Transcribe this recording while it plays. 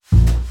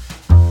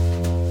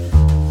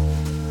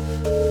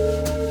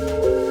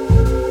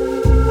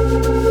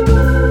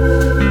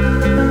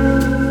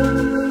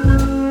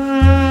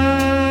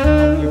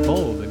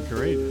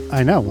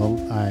I know.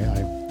 Well, I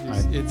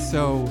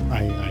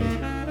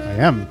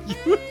am.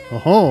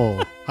 Oh,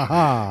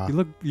 haha.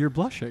 You're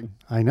blushing.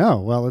 I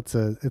know. Well, it's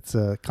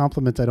a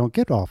compliment I don't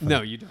get often.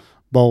 No, you don't.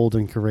 Bold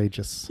and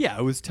courageous. Yeah,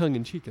 it was tongue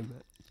in cheek in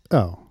that.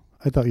 Oh,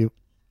 I thought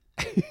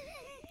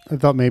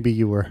maybe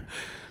you were.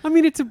 I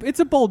mean, it's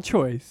a bold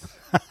choice.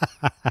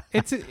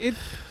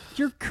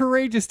 You're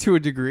courageous to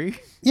a degree.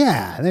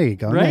 Yeah, there you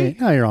go. Right?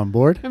 Now you're on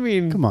board. I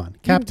mean, come on,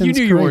 Captain's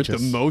you knew courageous. You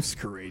weren't the most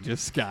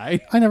courageous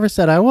guy. I never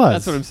said I was.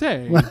 That's what I'm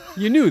saying.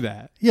 You knew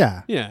that.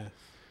 Yeah. Yeah.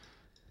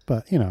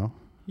 But you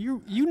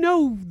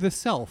know the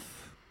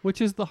self, which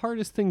is the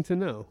hardest thing to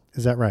know.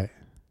 Is that right?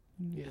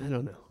 Yeah, I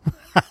don't know.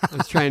 I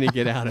was trying to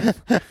get out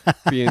of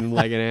being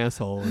like an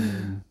asshole, and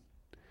then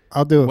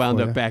I'll do it.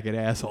 Wound up back at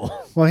asshole.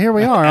 Well, here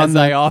we are. As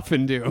I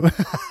often do.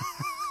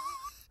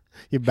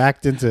 You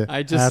backed into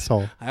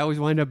asshole. I always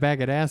wind up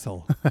back at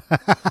asshole.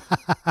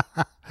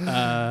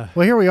 Well,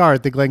 here we are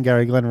at the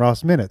Glengarry Glen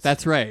Ross Minutes.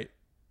 That's right.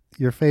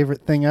 Your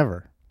favorite thing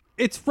ever.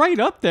 It's right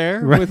up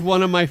there with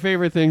one of my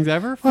favorite things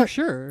ever, for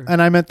sure.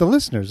 And I meant the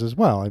listeners as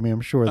well. I mean, I'm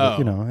sure that,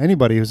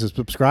 anybody who's a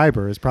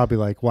subscriber is probably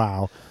like,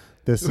 wow,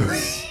 this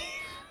is...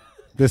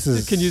 This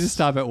is. Can you just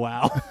stop at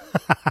wow?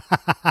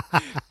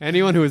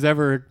 Anyone who has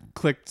ever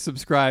clicked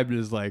subscribe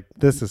is like,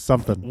 this is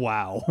something.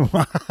 Wow.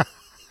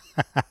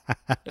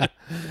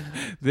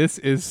 This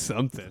is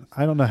something.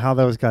 I don't know how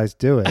those guys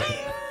do it.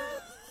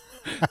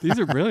 These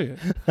are brilliant.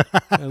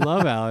 I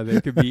love how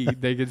they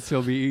could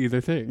still be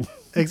either thing.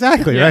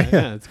 Exactly, right?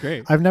 Yeah, it's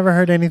great. I've never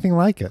heard anything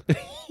like it.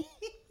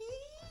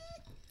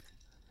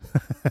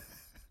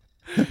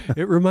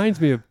 It reminds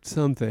me of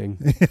something.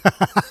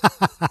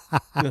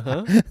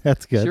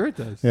 That's good. Sure it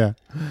does. Yeah.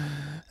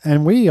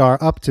 And we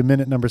are up to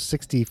minute number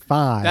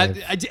 65.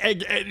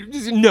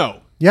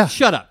 No. Yeah.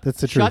 Shut up.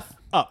 That's the truth. Shut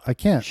up. I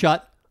can't.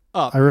 Shut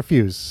up. I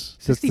refuse.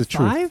 65? That's the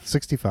truth.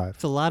 65.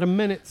 It's a lot of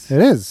minutes. It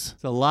is.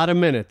 It's a lot of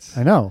minutes.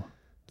 I know.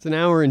 It's an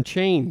hour and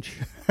change.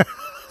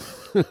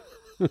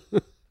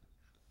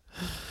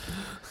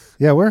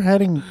 Yeah, we're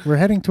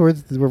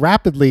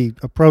rapidly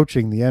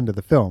approaching the end of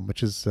the film,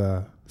 which is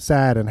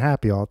sad and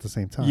happy all at the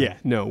same time. Yeah,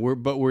 no,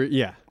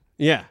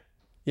 yeah.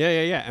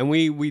 And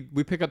we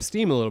pick up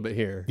steam a little bit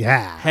here.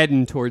 Yeah.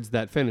 Heading towards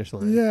that finish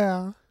line.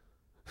 Yeah.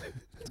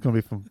 It's going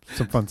to be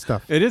some fun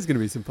stuff. It is going to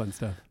be some fun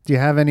stuff. Do you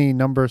have any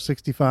number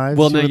 65?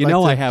 Well, now you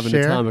know I have an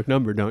atomic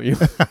number, don't you?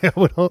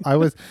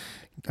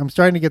 I'm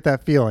starting to get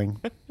that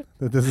feeling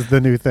that this is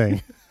the new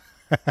thing.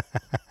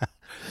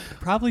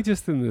 Probably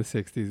just in the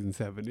 60s and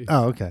 70s.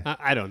 Oh, okay.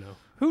 I don't know.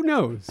 Who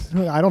knows?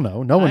 I don't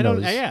know. No one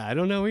knows. Yeah, I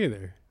don't know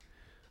either.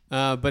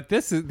 But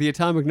this is the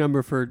atomic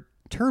number for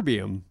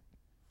terbium.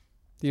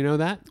 Do you know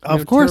that?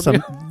 Of course,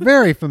 terbium? I'm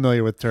very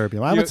familiar with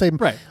terbium. I would say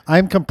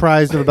I'm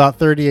comprised of about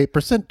 38%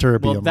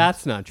 terbium. Well,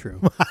 that's not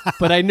true.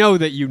 But I know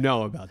that you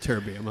know about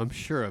terbium. I'm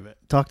sure of it.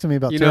 Talk to me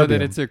about terbium. You know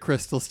that it's a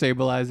crystal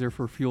stabilizer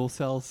for fuel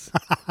cells?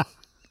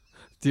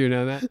 Do you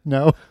know that?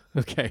 No.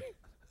 Okay.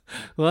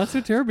 Well, that's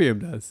what terbium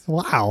does.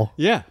 Wow.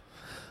 Yeah.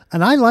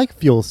 And I like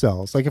fuel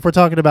cells. Like if we're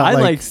talking about I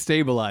like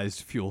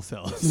stabilized fuel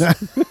cells.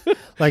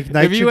 Like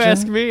nitrogen. If you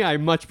ask me, I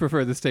much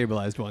prefer the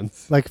stabilized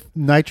ones. Like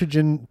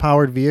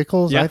nitrogen-powered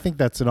vehicles? Yeah. I think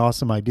that's an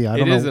awesome idea.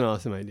 It is an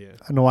awesome idea.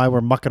 I don't know why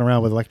we're mucking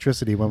around with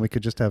electricity when we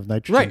could just have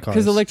nitrogen cars. Right,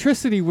 because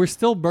electricity, we're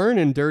still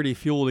burning dirty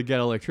fuel to get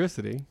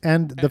electricity.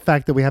 And the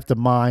fact that we have to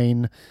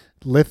mine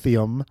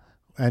lithium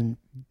and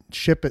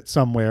ship it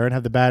somewhere and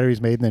have the batteries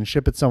made and then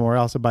ship it somewhere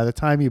else. And by the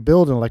time you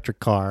build an electric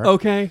car,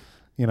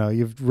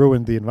 you've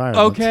ruined the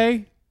environment.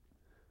 Okay.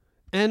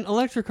 And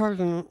electric cars,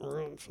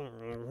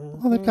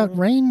 well, they've got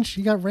range.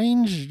 You got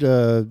range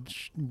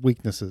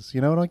weaknesses.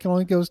 You know, it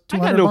only goes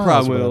 200 I got no miles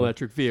problem with an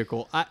electric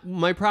vehicle.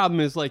 My problem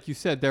is, like you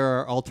said, there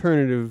are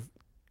alternative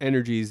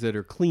energies that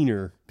are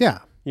cleaner.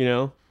 Yeah. You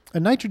know?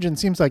 And nitrogen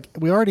seems like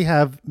we already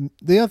have.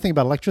 The other thing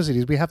about electricity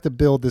is we have to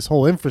build this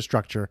whole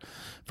infrastructure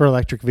for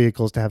electric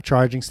vehicles to have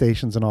charging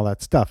stations and all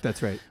that stuff.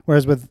 That's right.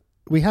 Whereas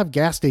we have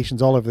gas stations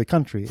all over the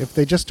country. If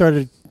they just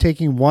started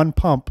taking one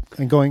pump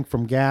and going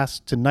from gas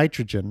to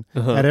nitrogen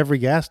at every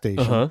gas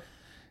station,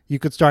 you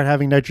could start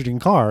having nitrogen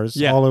cars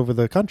all over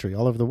the country,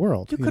 all over the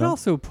world. You could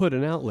also put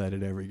an outlet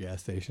at every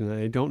gas station.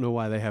 I don't know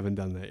why they haven't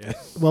done that yet.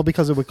 Well,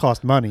 because it would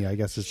cost money, I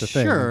guess is the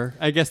thing. Sure.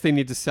 I guess they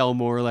need to sell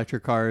more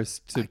electric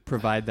cars to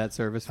provide that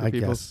service for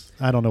people. Guess.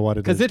 I don't know what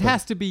it is. Because it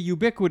has to be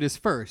ubiquitous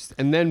first,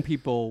 and then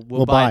people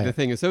will buy the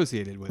thing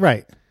associated with it.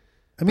 Right.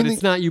 I mean, but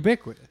it's not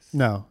ubiquitous.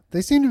 No.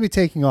 They seem to be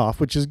taking off,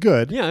 which is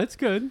good. Yeah, it's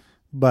good.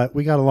 But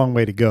we got a long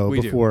way to go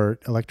before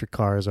electric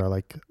cars are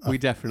like a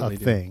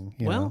thing.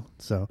 You know?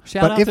 So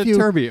shout out to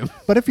terbium.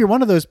 But if you're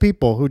one of those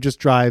people who just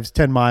drives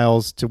 10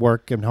 miles to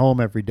work and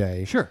home every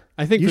day, sure.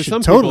 I think you for should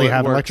some totally people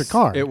have an electric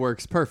car. It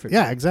works perfectly.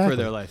 Yeah, exactly.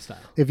 For their lifestyle.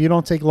 If you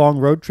don't take long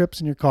road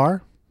trips in your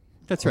car,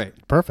 that's right.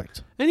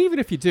 Perfect. And even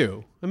if you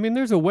do, I mean,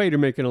 there's a way to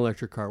make an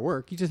electric car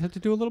work. You just have to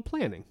do a little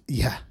planning.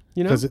 Yeah.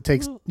 You know, because it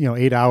takes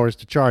 8 hours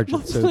to charge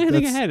it. So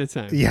planning ahead of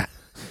time. Yeah.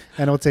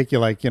 And it'll take you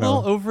like,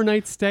 Well,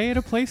 overnight stay at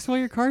a place while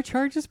your car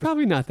charges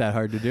probably not that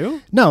hard to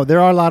do. No,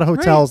 there are a lot of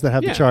hotels Right. that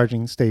have Yeah. the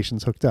charging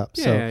stations hooked up.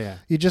 Yeah, so yeah.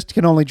 you just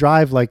can only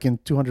drive like in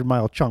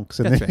 200-mile chunks,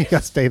 and That's then right. you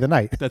got to stay the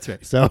night. That's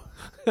right. So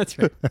That's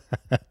right.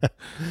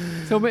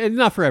 So but it's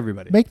not for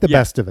everybody. make the Yeah.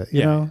 best of it. You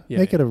Yeah, know, yeah,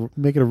 make yeah.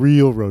 it a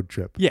real road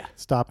trip. Yeah.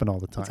 Stopping all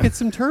the time. Get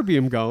some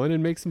terbium going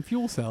and make some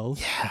fuel cells.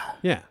 Yeah.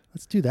 Yeah.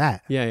 Let's do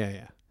that.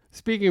 Yeah.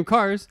 Speaking of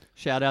cars,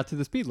 shout out to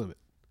the speed limit.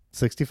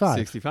 65.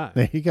 65.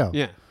 There you go.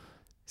 Yeah.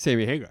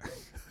 Sammy Hagar.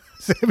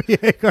 Sammy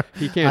Hagar.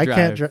 He can't I drive.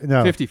 can't drive.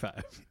 No.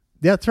 55.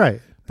 Yeah, that's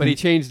right. But he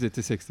changed it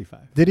to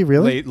 65. Did he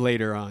really?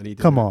 Later on, he did.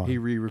 Come it. on. He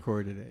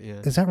re-recorded it. Yeah.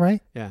 Is that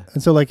right? Yeah.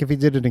 And so, like, if he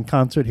did it in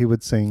concert, he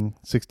would sing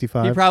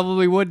 65. He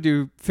probably would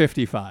do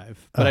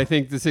 55, but Oh. I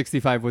think the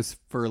 65 was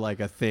for like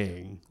a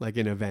thing, like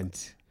an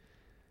event.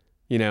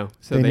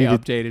 So They they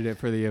needed- updated it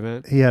for the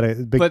event. He had a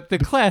big. But the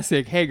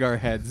classic Hagar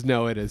heads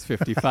know it as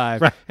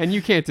 55, Right. and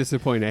you can't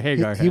disappoint a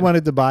Hagar he head.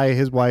 wanted to buy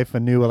his wife a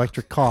new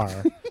electric car.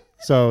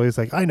 So he's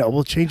like, I know,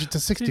 we'll change it to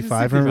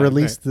 65 and 65,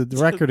 release right. the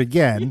record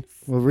again.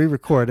 We'll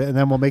re-record it, and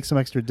then we'll make some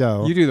extra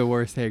dough. You do the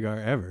worst Hagar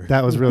ever.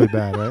 That was really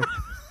bad, right?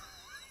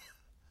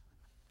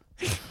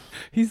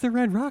 He's the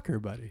Red Rocker,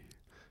 buddy.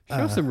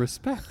 Show some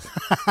respect.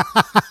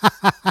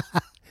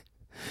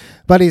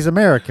 But he's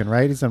American,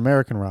 right? He's an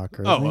American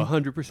rocker. Oh, isn't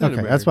he? 100% Okay,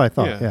 American. that's what I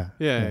thought. Yeah.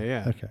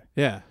 Yeah. Okay.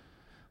 Yeah.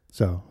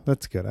 So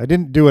that's good. I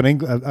didn't do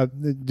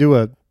do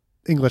a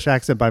English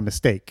accent by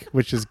mistake,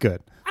 which is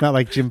good. Not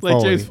like Jim Like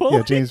Foley. James Foley?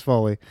 Yeah, James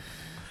Foley.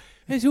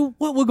 Hey, so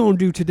what we're going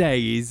to do today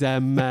is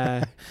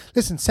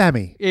Listen,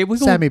 Sammy. we're gonna-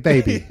 Sammy,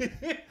 baby.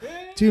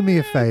 Do me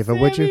a favor,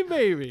 would you? Sammy,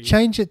 baby.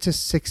 Change it to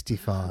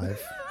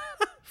 65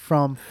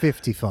 from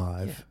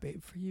 55. Yeah,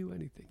 babe, for you,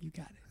 anything. You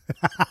got it.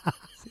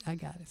 I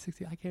got it.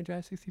 60. I can't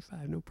drive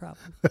 65. No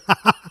problem.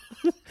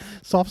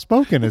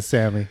 Soft-spoken is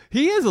Sammy.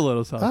 He is a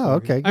little soft. Oh,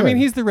 okay, I mean,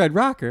 good. he's the Red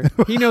Rocker.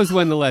 He knows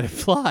when to let it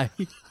fly.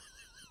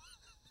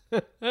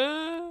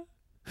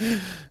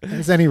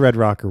 As any Red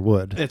Rocker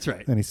would. That's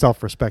right. Any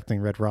self-respecting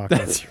Red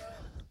Rocker.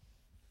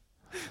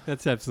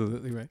 That's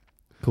absolutely right.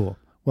 Cool.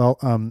 Well,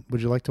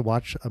 would you like to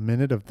watch a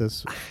minute of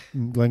this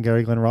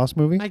Glengarry Glen Ross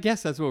movie? I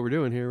guess that's what we're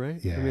doing here,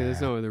 right? Yeah. I mean,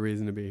 there's no other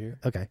reason to be here.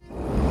 Okay.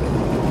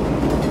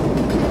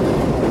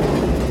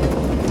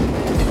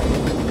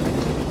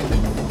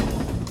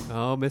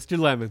 Oh, Mr.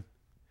 Lemon.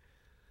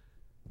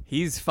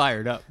 He's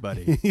fired up,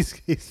 buddy.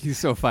 He's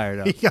so fired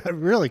up. He got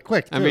really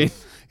quick, too. I mean-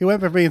 he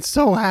went from being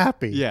so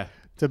happy Yeah.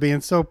 to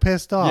being so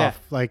pissed off,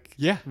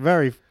 Yeah.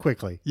 very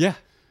quickly, Yeah.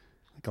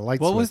 like a light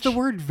What switch. was the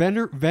word?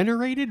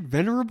 Venerated?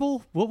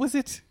 Venerable? What was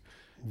it?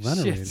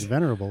 Venerated, Shit.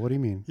 venerable. What do you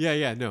mean?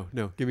 Yeah.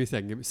 No. Give me a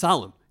second.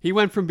 Solemn. He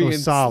went from being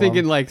solemn.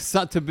 thinking like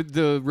to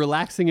the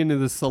relaxing into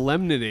the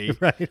solemnity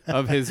Right.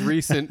 of his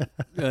recent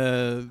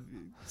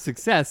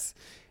success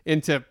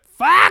into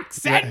fuck,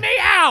 send me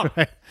out,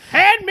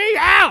 hand me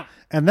out.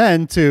 And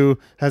then to,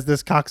 has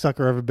this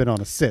cocksucker ever been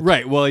on a sit?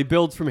 Right. Well, he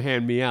builds from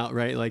hand me out.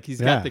 Right. Like he's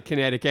Yeah. got the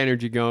kinetic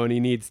energy going. He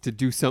needs to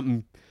do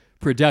something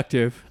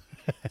productive,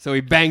 so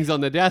he bangs on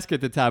the desk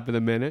at the top of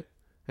the minute,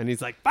 and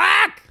he's like,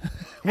 "Fuck,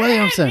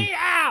 Williamson. hand me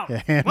out,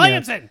 Yeah, hand me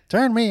Williamson, out.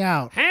 Turn me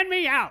out. hand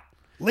me out."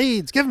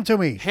 Leads, give them to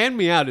me. Hand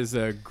me out is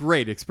a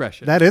great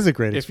expression. That is a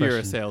great if expression. you're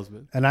a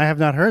salesman. And I have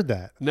not heard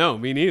that. No,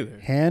 me neither.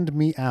 Hand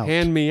me out.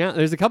 Hand me out.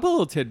 There's a couple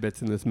little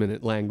tidbits in this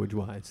minute,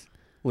 language-wise,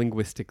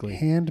 linguistically.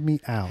 Hand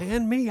me out.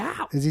 Hand me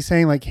out. Is he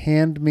saying like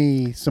hand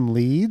me some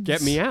leads?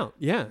 Get me out.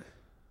 Yeah.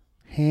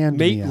 Hand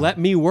me out. Let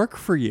me work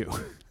for you.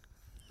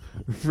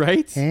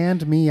 Right?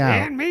 Hand me out.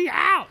 Hand me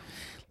out.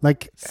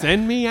 Like,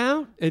 Send me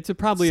out. It's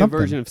probably Something. a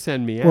version of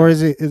send me out. or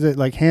is it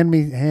like hand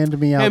me out hand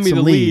me some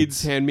the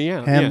leads? Hand me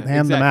out. Hand yeah, them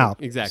exactly, out.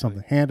 Exactly.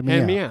 Something. Hand me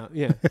hand out.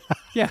 me out. Yeah.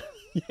 Yeah.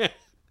 Yeah.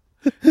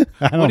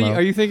 I don't What know.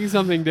 are you thinking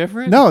something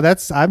different? No,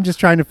 I'm just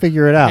trying to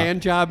figure it out.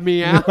 Hand job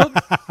me out.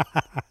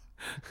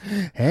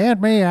 Hand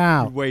me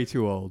out. Way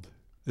too old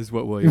is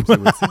what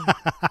Williamson would say.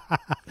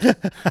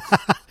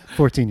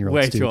 14-year-old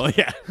Way student. too old.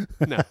 Yeah.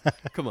 No.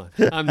 Come on.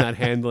 I'm not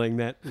handling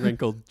that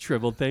wrinkled,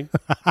 shriveled thing.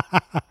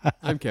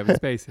 I'm Kevin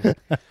Spacey.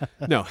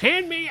 No,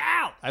 hand me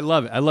out. I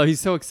love it.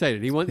 He's so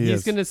excited. He's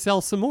is. going to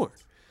sell some more.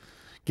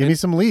 Give me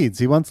some leads.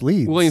 He wants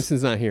leads.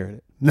 Williamson's not hearing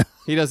it. No.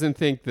 He doesn't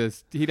think the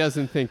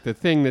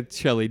thing that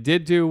Shelley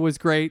did do was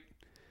great.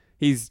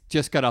 He's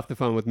just got off the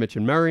phone with Mitch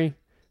and Murray,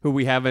 who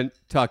we haven't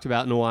talked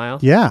about in a while.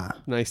 Yeah.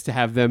 Nice to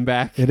have them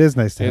back It is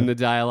nice to in have. the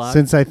dialogue.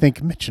 Since I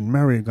think Mitch and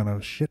Murray are going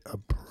to shit a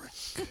brick.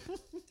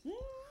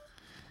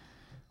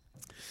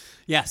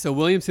 Yeah, so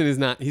Williamson he's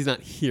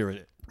not hearing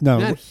it. No.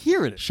 Not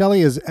hearing it.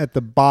 Shelley is at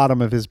the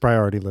bottom of his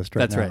priority list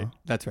right That's now. right.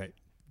 That's right.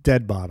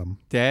 Dead bottom.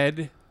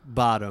 Dead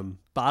bottom.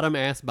 Bottom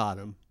ass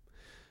bottom.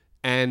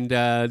 And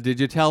did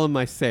you tell him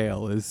my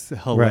sale is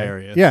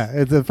hilarious? Right. Yeah.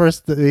 It's the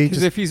first. He Because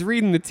just, if he's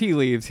reading the tea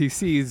leaves, he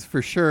sees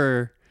for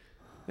sure,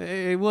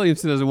 hey,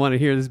 Williamson doesn't want to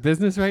hear this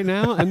business right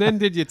now. And then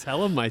did you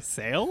tell him my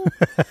sale?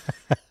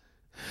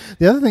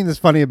 the other thing that's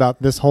funny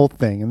about this whole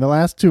thing, in the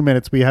last 2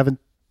 minutes, we haven't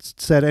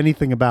said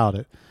anything about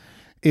it,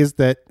 is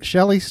that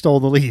Shelley stole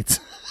the leads.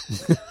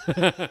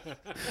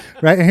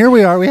 Right? And here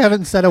we are. We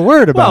haven't said a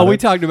word about Well, we it.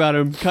 talked about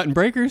him cutting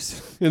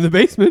breakers in the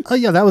basement. Oh,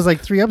 yeah, that was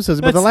like 3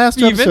 episodes. But the That's last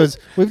 2 even. episodes,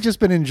 we've just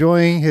been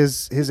enjoying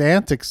his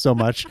antics so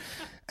much.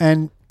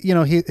 And,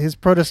 his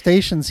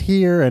protestations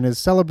here and his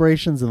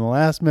celebrations in the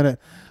last minute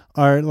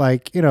are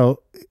like,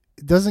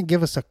 doesn't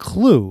give us a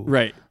clue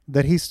Right.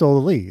 that he stole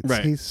the leads.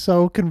 Right. He's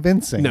so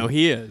convincing. No,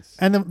 he is.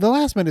 And the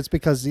last minute's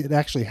because it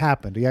actually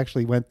happened. He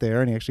actually went there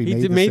and he actually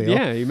made the sale.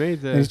 Yeah, he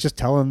made the And he's just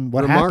telling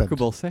what happened.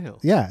 remarkable sale.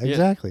 Yeah,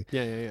 exactly.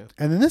 Yeah.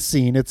 And in this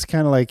scene, it's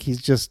kind of like he's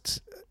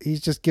just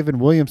giving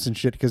Williamson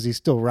shit because he's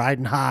still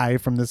riding high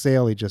from the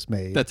sale he just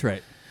made. That's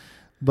right.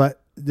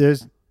 But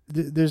there's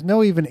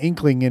no even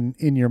inkling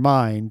in your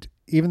mind,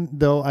 even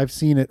though I've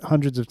seen it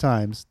hundreds of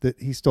times, that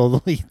he stole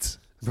the leads.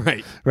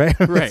 Right. Right?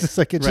 Right. It's just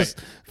like it just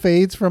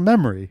fades from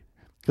memory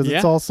because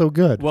it's all so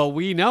good. Well,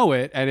 we know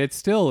it, and it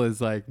still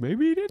is like,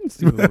 maybe he didn't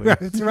steal the leads.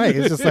 That's right.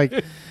 It's just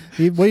like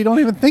you don't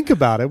even think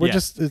about it. Yeah.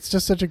 It's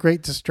just such a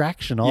great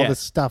distraction. All this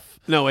stuff.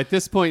 No, at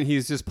this point,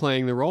 he's just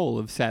playing the role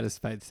of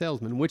satisfied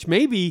salesman, which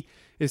maybe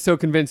is so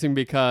convincing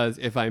because,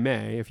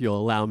 if you'll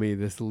allow me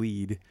this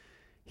lead,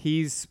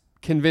 he's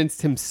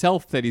convinced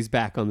himself that he's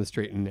back on the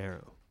straight and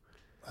narrow.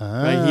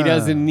 Right? He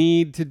doesn't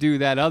need to do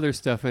that other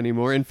stuff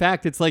anymore. In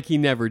fact, it's like he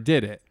never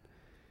did it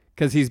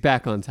because he's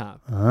back on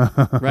top.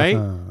 Right?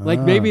 Like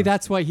maybe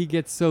that's why he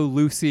gets so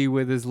loosey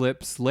with his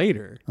lips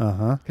later.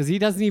 Because he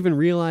doesn't even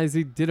realize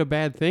he did a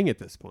bad thing at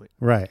this point.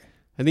 Right.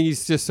 I think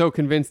he's just so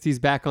convinced he's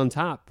back on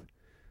top.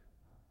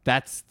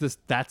 That's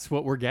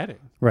what we're getting.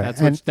 Right.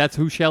 That's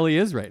who Shelley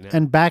is right now.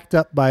 And backed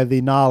up by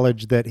the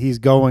knowledge that he's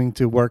going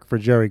to work for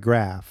Jerry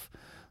Graff.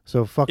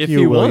 So fuck if you,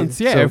 he William.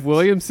 wants, yeah. So, if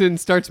Williamson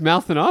starts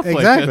mouthing off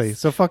exactly. like this,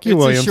 So fuck you, it's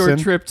Williamson. a short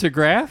trip to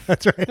Graff.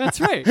 That's right. That's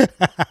right.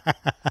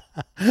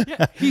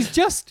 Yeah, he's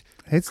just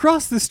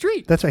across the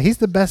street. That's right. He's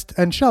the best,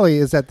 and Shelley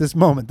is at this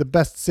moment the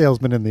best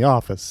salesman in the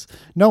office.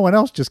 No one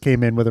else just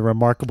came in with a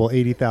remarkable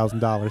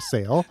 $80,000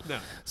 sale. No.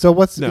 So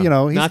what's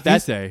No, he's, not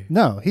that day.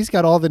 No, he's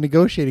got all the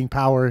negotiating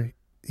power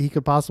he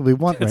could possibly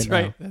want That's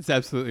right right. now. That's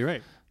absolutely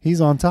right.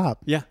 He's on top.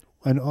 Yeah.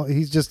 And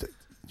he's just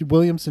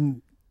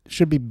Williamson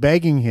should be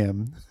begging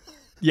him.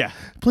 Yeah.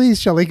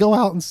 Please, Shelley, go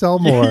out and sell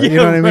more. Yeah, you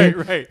know what I mean?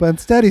 right. But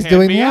instead, he's Hand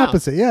doing me the out.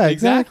 opposite. Yeah,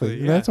 exactly.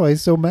 Yeah. That's why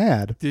he's so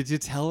mad. Did you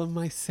tell him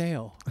my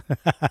sale?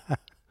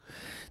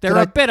 They're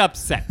a bit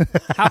upset.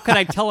 How could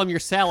I tell him your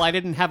sale? I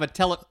didn't have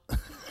a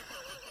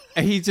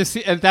And he just,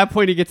 at that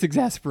point, he gets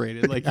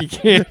exasperated. Like, he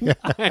can't.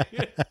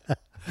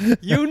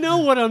 You know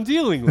what I'm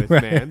dealing with,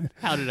 man.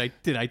 How did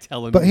I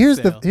tell him? But your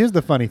here's sale? here's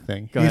the funny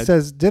thing. Go He ahead.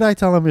 says, "Did I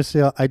tell him your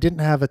sale? I didn't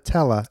have a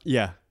teller."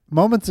 Yeah.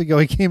 Moments ago,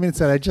 he came in and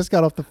said, "I just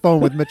got off the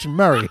phone with Mitch and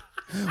Murray."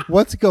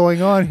 What's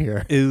going on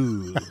here?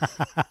 Ooh.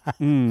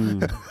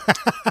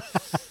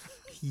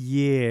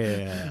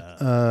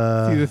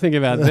 Yeah. See, the thing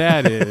about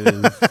that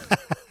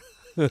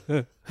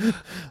is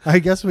I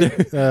guess we.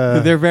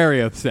 they're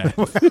very upset.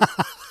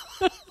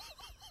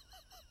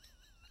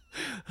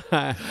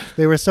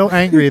 They were so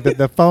angry that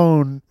the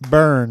phone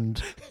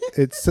burned.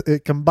 It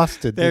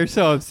combusted. They're It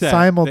so upset.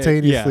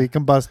 simultaneously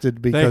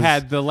combusted because They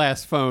had the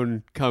last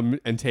phone come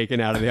and taken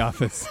out of the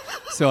office,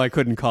 so I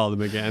couldn't call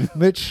them again.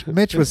 Mitch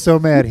was so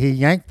mad he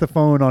yanked the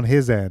phone on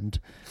his end,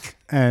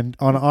 and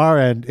on our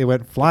end it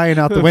went flying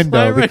out the window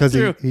Flying right because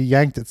through. he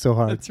yanked it so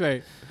hard. That's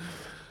right.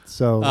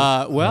 So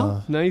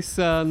Nice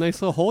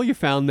little hole you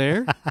found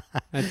there.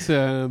 That's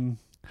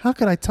how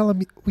could I tell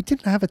him we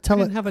didn't have a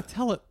teller? didn't have a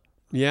tele.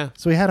 Yeah,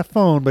 So he had a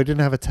phone, but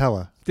didn't have a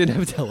teller. didn't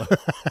have a tele.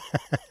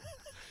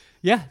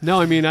 Yeah, no,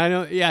 I mean I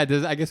don't. Yeah,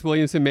 I guess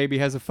Williamson maybe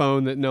has a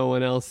phone that no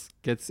one else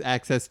gets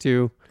access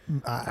to.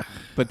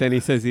 But then he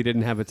says he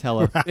didn't have a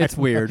tele. Right. It's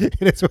weird. It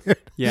is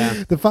weird.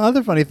 Yeah. The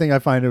other funny thing I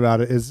find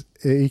about it is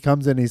he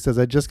comes in and he says,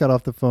 "I just got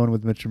off the phone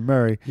with Mitch and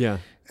Murray." Yeah.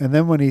 And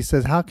then when he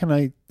says, how did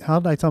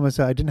I tell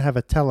myself I didn't have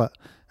a teller?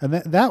 And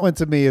that one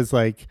to me is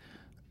like,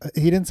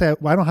 he didn't say,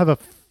 well, I don't have a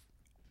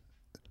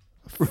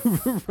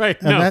Right.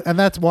 and, No. and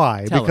that's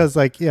why. Tell because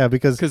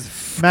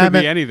Because could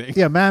be anything.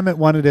 Yeah, Mamet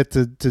wanted it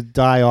to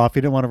die off.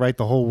 He didn't want to write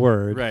the whole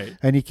word. Right.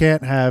 And you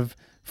can't have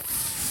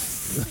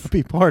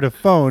be part of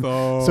phone.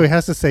 Phone. So he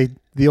has to say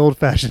the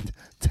old-fashioned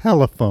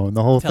telephone,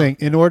 the whole thing,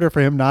 in order for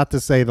him not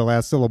to say the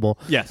last syllable.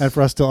 Yes. And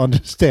for us to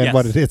understand Yes.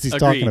 what it is he's Agreed.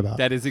 talking about.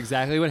 That is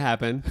exactly what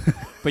happened.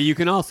 But you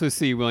can also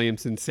see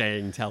Williamson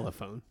saying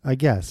telephone, I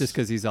guess. just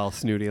because he's all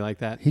snooty like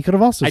that. He could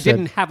have also I said,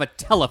 didn't have a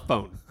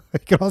telephone. he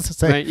could also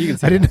say, Right, you can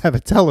say I didn't have a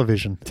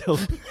television.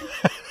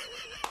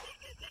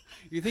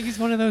 You think he's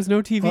one of those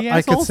no TV Well, I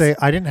assholes? could say,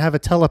 I didn't have a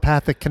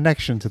telepathic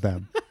connection to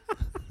them.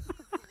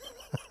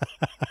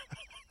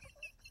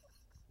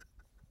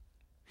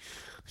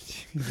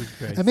 Jesus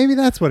Christ. And maybe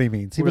that's what he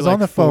means. He We're was like on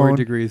the 4 phone.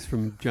 degrees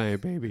from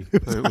Giant Baby,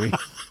 aren't we?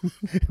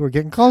 We're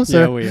getting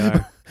closer. Yeah, we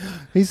are.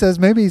 He says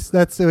maybe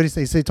that's what he says.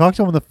 He says talk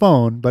to him on the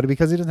phone, but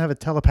because he doesn't have a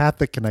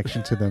telepathic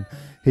connection to them,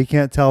 he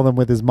can't tell them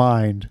with his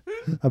mind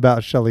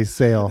about Shelley's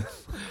sale.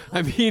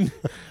 I mean,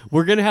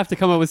 we're going to have to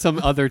come up with some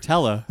other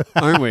tele,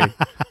 aren't we?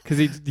 Because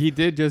he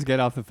did just get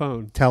off the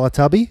phone.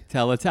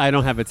 Teletubby? I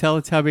don't have a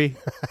Teletubby.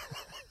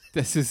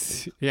 This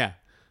is, yeah.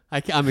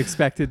 I'm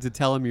expected to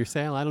tell him your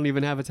sale. I don't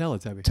even have a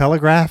Teletubby.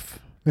 Telegraph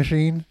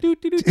machine.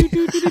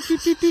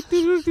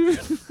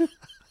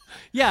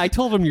 Yeah, I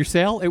told him your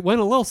sale. It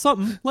went a little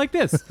something like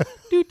this.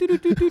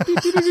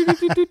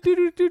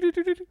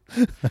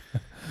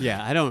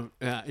 Yeah, I don't.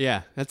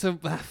 Yeah, that's a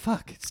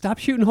fuck. Stop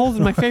shooting holes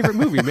in my favorite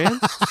movie, man.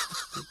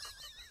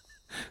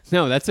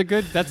 No, that's a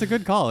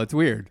good call. It's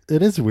weird.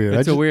 It is weird.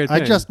 It's a weird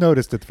thing. I just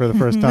noticed it for the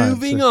first time.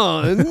 Moving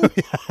on.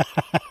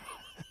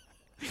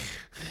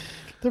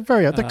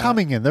 They're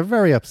coming in. They're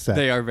very upset.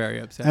 They are very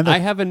upset. And I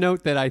have a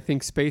note that I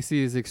think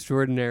Spacey is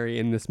extraordinary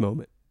in this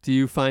moment. Do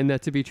you find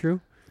that to be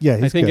true? Yeah,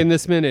 I think good. in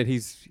this minute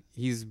he's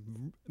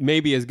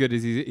maybe as good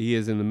as he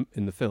is in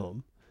the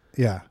film.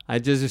 Yeah.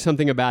 There's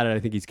something about it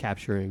I think he's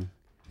capturing.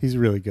 He's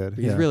really good.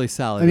 He's really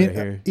solid right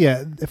here.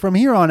 Yeah, from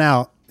here on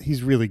out,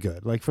 he's really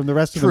good. Like from the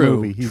rest of the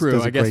movie, he's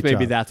does a I guess great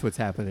maybe job. that's what's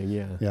happening.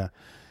 Yeah. Yeah.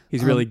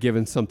 He's really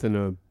given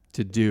something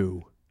to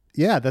do.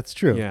 Yeah, that's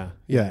true. Yeah.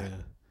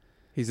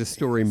 He's a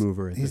story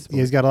mover at this point.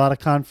 He's got a lot of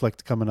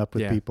conflict coming up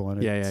with people,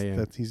 and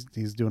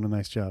he's doing a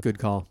nice job. Good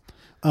call.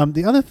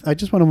 The other, I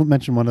just want to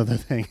mention one other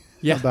thing.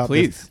 Yeah, about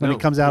please. When he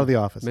comes out of the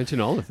office.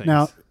 Mention all the things.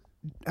 Now,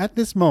 at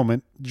this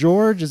moment,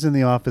 George is in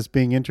the office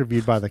being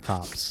interviewed by the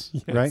cops,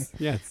 right?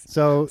 Yes.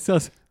 So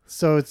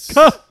it's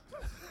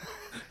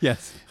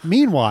yes.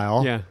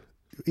 Meanwhile,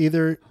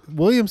 either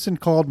Williamson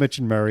called Mitch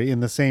and Murray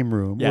in the same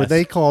room, or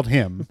they called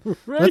him.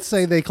 Right. Let's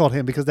say they called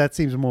him because that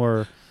seems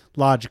more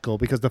logical.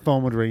 Because the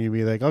phone would ring and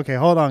be like, "Okay,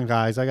 hold on,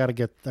 guys, I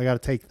gotta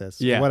take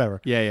this." Yeah. Or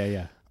whatever.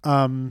 Yeah.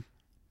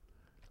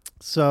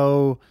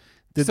 So.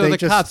 The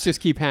cops just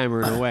keep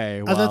hammering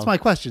away. That's my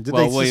question. Did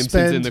they Williamson's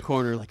suspend? In the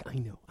corner, like, I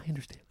know, I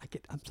understand.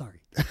 I'm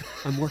sorry.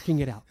 I'm working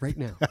it out right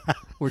now.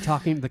 We're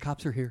talking. The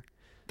cops are here.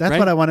 That's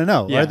what I want to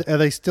know. Yeah. Are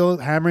they still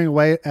hammering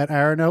away at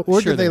Arano,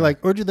 or Sure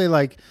do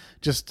they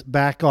just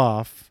back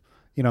off?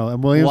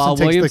 And Williamson takes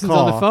Williamson's the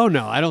call. on the phone.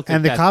 No, I don't think.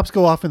 And the cops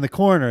go off in the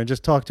corner and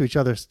just talk to each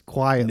other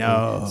quietly.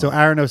 No. So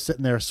Arano's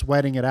sitting there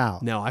sweating it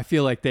out. No, I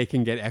feel like they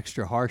can get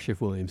extra harsh if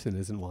Williamson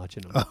isn't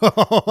watching them.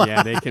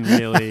 Yeah, they can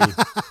really.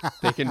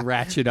 They can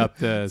ratchet up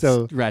the.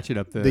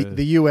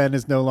 The UN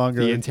is no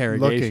longer the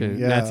interrogation. Looking.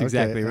 Yeah, that's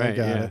exactly right. I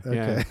got it.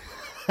 Okay.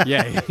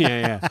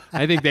 Yeah.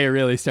 I think they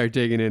really start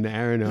digging into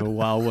Arano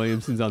while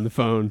Williamson's on the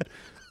phone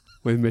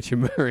with Mitch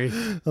and Murray.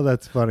 Oh,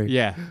 that's funny.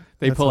 Yeah.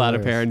 They pull out a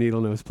pair of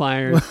needle nose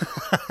pliers.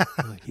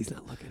 Like, he's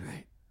not looking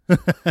right.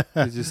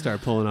 They just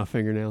start pulling off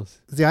fingernails.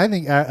 See, I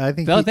think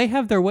they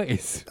have their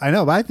ways. I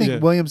know, but I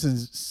think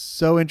Williamson's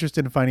so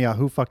interested in finding out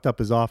who fucked up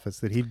his office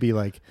that he'd be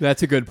like,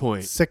 that's a good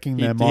point. Sicking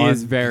them he on. He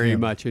is very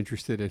much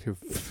interested in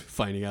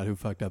finding out who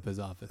fucked up his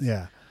office.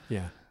 Yeah.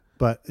 Yeah.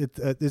 But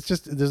it's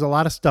just there's a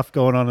lot of stuff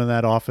going on in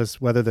that office.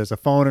 Whether there's a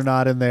phone or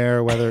not in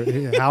there, whether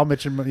how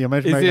much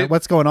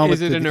what's going on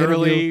with it? Is it an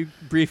early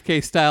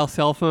briefcase style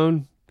cell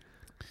phone?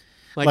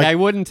 Like I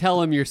wouldn't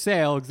tell him your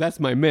sale because that's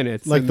my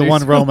minutes. Like the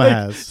one Roma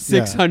has,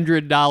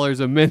 $600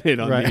 a minute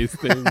on these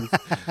things.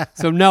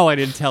 So no, I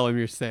didn't tell him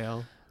your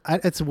sale.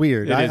 It's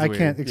weird. I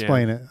can't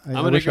explain it. I'm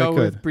going to go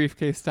with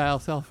briefcase style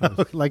cell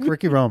phone, like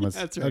Ricky Roma's.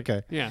 That's right.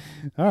 Okay. Yeah.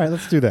 All right,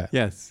 let's do that.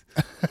 Yes.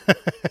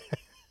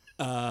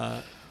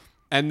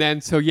 And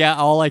then, so yeah,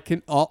 all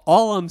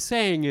I'm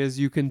saying is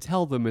you can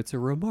tell them it's a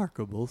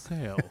remarkable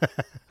sale.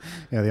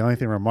 Yeah, the only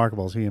thing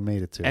remarkable is who you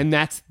made it to. And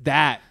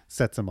that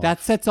sets them off.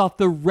 That sets off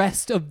the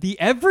rest of the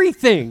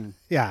everything.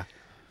 Yeah.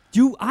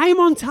 I'm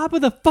on top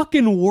of the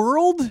fucking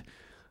world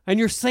and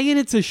you're saying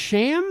it's a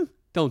sham?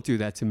 Don't do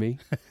that to me.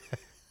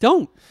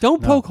 Don't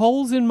poke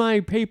holes in my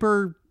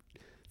paper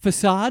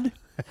facade.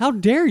 How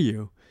dare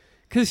you?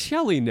 Because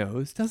Shelley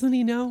knows, doesn't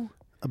he know?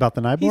 About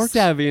the Nyborgs? He's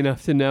savvy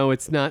enough to know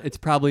it's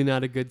probably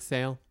not a good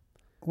sale.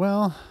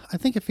 Well, I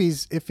think if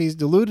he's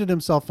deluded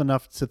himself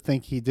enough to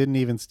think he didn't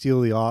even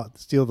steal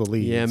the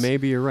leads. Yeah,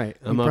 maybe you're right.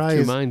 I'm of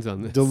two minds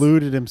on this.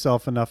 Deluded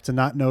himself enough to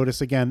not notice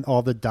again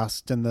all the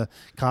dust and the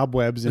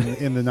cobwebs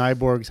in the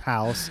Nyborg's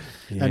house,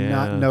 and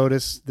not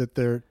notice that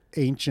they're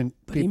ancient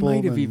people. He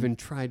might have even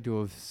tried to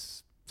have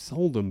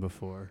sold them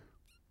before.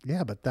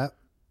 Yeah, but that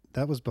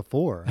was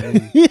before. I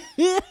mean,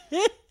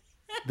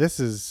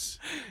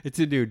 it's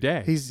a new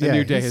day. A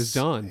new day has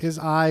dawned. His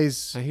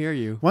eyes. I hear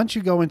you. Once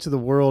you go into the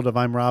world of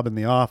I'm robbing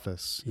the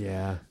office.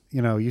 Yeah.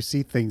 You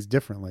see things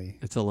differently.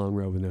 It's a long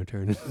road with no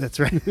turning. That's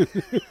right.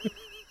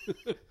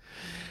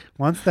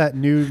 Once that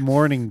new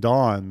morning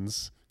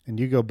dawns and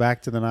you go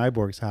back to the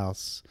Nyborg's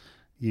house,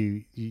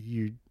 you're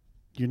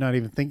not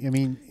even thinking. I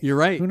mean, you're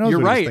right. Who knows you're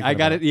right. I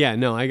got it. Yeah.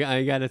 No,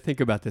 I got to think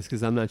about this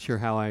because I'm not sure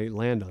how I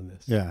land on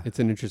this. Yeah. It's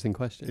an interesting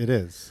question. It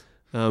is.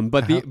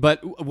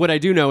 But what I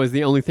do know is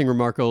the only thing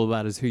remarkable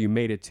about is who you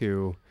made it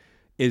to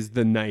is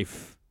the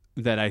knife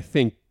that I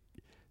think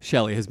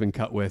Shelley has been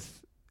cut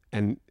with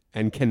and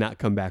cannot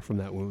come back from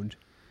that wound.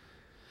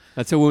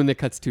 That's a wound that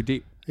cuts too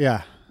deep.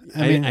 Yeah.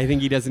 I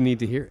think he doesn't need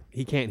to hear it.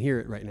 He can't hear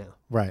it right now.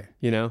 Right.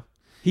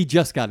 He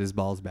just got his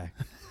balls back.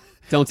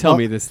 Don't tell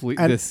me this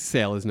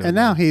sale is no. And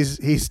now he's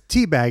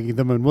teabagging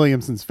them in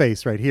Williamson's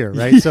face right here,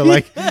 right? So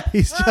like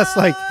he's just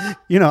like,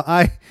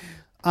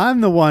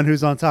 I'm the one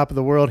who's on top of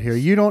the world here.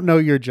 You don't know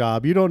your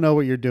job. You don't know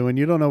what you're doing.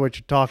 You don't know what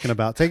you're talking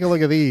about. Take a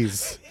look at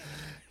these.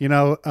 You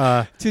know,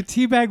 to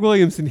teabag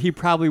Williamson, he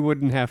probably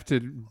wouldn't have to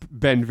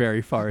bend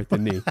very far at the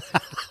knee.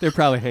 They're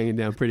probably hanging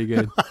down pretty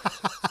good.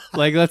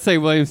 Like, let's say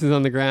Williamson's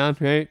on the ground,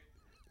 right?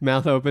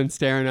 Mouth open,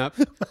 staring up.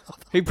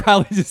 He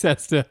probably just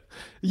has to.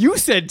 You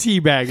said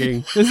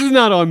teabagging. This is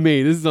not on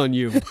me. This is on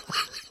you.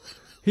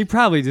 He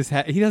probably just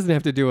he doesn't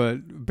have to do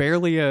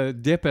barely a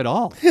dip at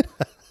all.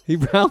 He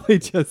probably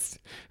just.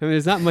 I mean,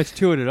 there's not much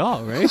to it at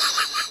all, right?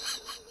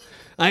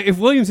 If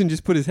Williamson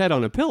just put his head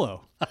on a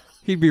pillow,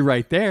 he'd be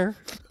right there.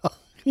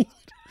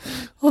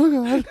 Oh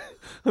God!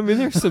 I mean,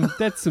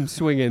 that's some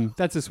swinging.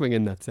 That's a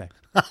swinging nutsack,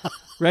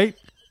 right?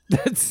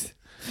 That's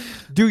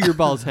do your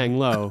balls hang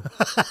low?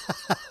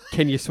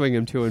 Can you swing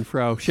them to and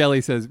fro?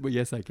 Shelley says, "Well,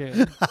 yes, I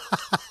can."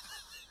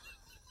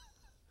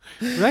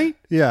 Right?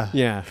 Yeah.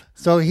 Yeah.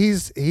 So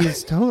he's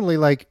totally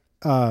like,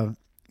 he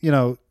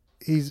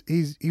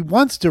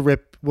wants to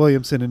rip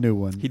Williamson a new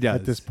one. He does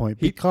at this point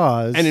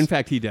because, and in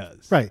fact, he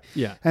does. Right.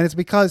 Yeah. And it's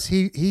because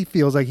he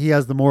feels like he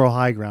has the moral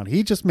high ground.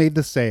 He just made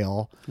the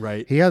sale.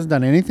 Right. He hasn't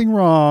done anything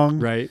wrong.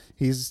 Right.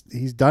 He's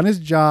done his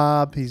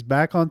job. He's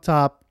back on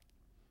top.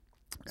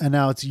 And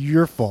now it's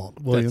your fault,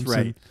 Williamson.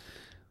 That's right.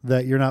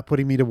 That you're not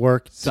putting me to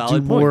work Solid to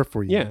do point. more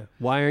for you. Yeah.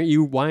 Why aren't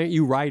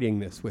you riding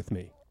this with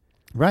me?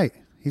 Right.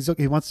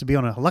 He wants to be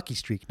on a lucky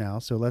streak now.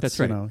 So let's, That's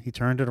right. He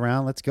turned it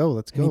around. Let's go.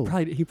 Let's go.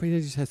 He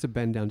probably just has to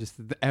bend down just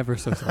ever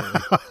so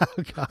slightly.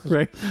 Oh, God.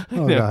 Right?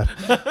 Oh, God.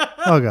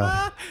 Oh,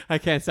 God. I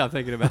can't stop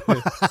thinking about it.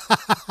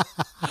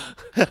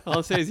 All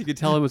I'll say is you could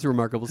tell him it's a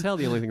remarkable sale.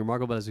 The only thing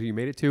remarkable is who you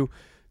made it to.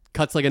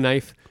 Cuts like a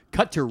knife.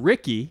 Cut to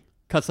Ricky.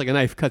 Cuts like a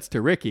knife. Cuts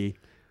to Ricky.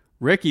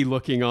 Ricky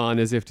looking on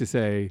as if to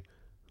say,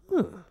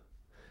 huh.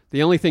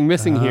 The only thing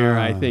missing here,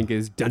 I think,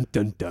 is dun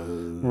dun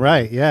dun.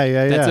 Right.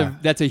 Yeah.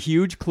 That's a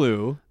huge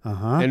clue.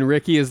 Uh-huh. And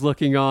Ricky is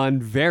looking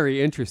on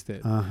very interested.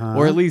 Uh-huh.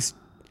 Or at least,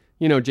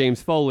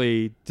 James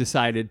Foley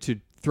decided to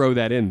throw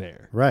that in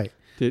there. Right.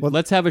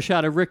 Let's have a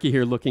shot of Ricky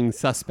here looking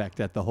suspect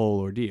at the whole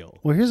ordeal.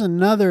 Well, here's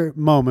another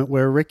moment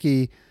where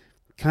Ricky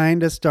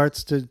kind of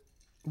starts to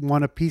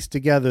want to piece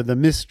together the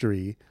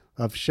mystery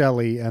of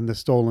Shelley and the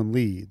stolen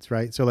leads,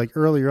 right? So like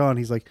earlier on,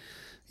 he's like,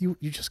 you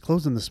just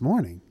closed them this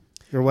morning.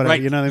 Or whatever,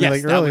 right. you know what I mean? Yes,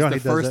 Like that early was on, the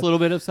he does first that. little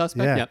bit of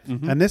suspect. Yeah. Yep.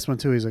 Mm-hmm. And this one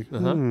too, he's like,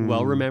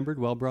 well remembered,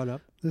 well brought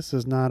up. This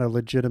is not a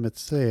legitimate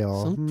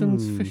sale.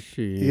 Something's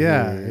fishy.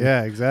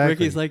 Yeah, exactly.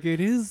 Ricky's like, it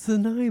is the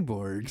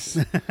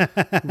Nyborgs.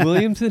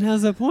 Williamson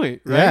has a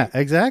point, right? Yeah,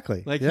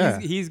 exactly. Like yeah.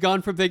 he's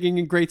gone from thinking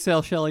a great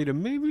sale Shelley to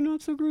maybe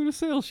not so great a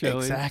sale Shelley.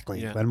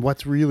 Exactly. Yeah. And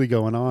what's really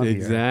going on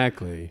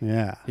Exactly. here?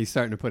 Yeah. He's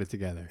starting to put it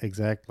together.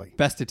 Exactly.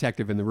 Best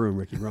detective in the room,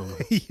 Ricky Roma.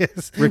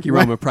 Yes. Ricky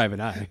Roma, private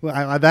eye.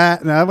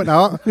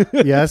 Well,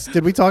 yes.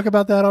 Did we talk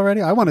about that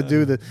already? I want to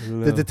do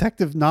the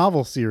detective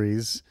novel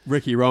series.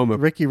 Ricky Roma,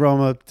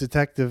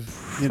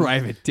 detective,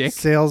 private dick.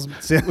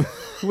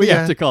 We yeah.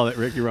 have to call it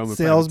Ricky Roma,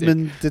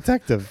 salesman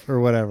detective or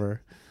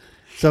whatever.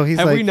 So he's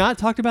have like, we not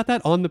talked about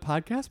that on the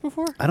podcast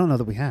before? I don't know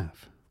that we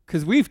have.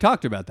 Because we've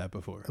talked about that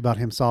before. About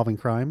him solving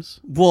crimes?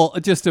 Well,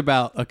 just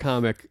about a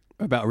comic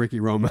about Ricky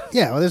Roma.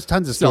 Yeah, well, there's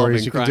tons of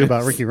stories you could do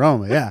about Ricky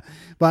Roma, yeah.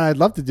 But I'd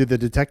love to do the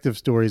detective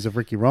stories of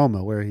Ricky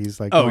Roma where he's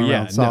like going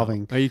around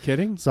solving. No. Are you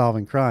kidding?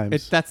 Solving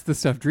crimes. That's the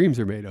stuff dreams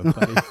are made of,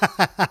 buddy.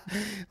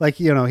 Like,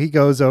 he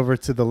goes over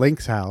to the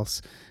Link's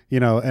house,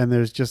 and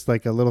there's just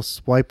like a little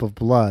swipe of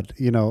blood,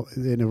 in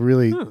a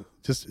really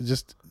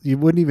just you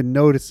wouldn't even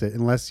notice it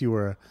unless you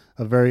were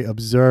a very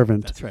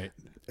observant. That's right.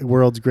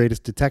 World's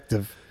greatest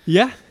detective.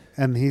 Yeah.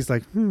 And he's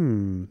like,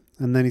 And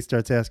then he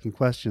starts asking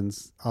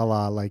questions a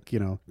la like,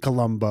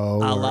 Columbo.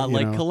 A la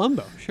like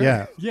Columbo, sure.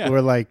 Yeah. Yeah.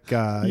 Or like,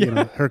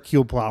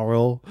 Hercule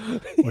Poirot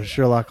or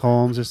Sherlock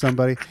Holmes or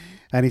somebody.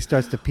 And he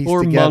starts to piece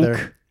together.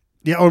 Monk.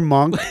 Yeah, or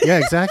Monk. Yeah,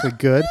 exactly.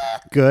 Good.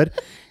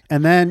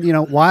 And then,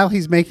 while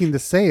he's making the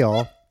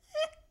sale,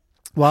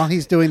 while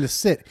he's doing the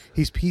sit,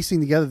 he's piecing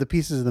together the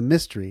pieces of the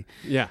mystery.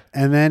 Yeah.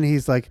 And then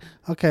he's like,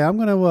 okay, I'm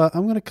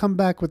gonna come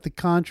back with the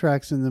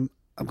contracts in the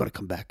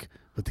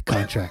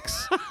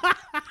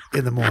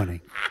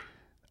morning.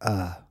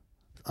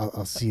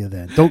 I'll see you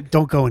then.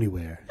 Don't go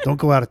anywhere. Don't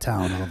go out of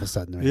town all of a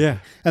sudden. Right? Yeah.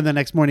 And the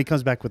next morning he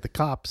comes back with the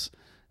cops,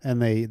 and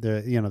they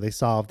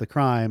solve the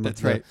crime.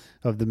 That's right.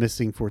 Of the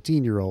missing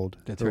 14-year-old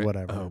or right.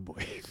 whatever. Oh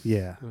boy.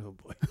 Yeah. Oh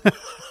boy.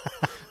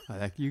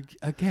 Like you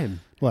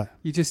again. What?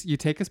 You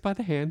take us by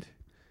the hand,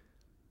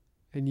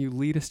 and you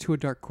lead us to a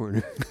dark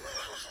corner.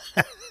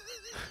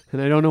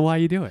 And I don't know why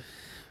you do it.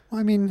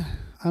 Well, I mean,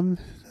 I don't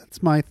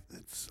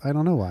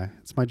know why.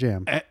 It's my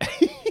jam.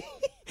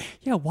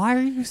 Yeah, why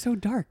are you so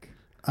dark?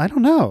 I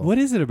don't know. What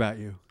is it about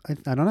you? I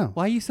don't know.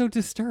 Why are you so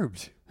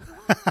disturbed?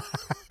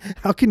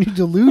 How can you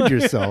delude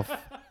yourself?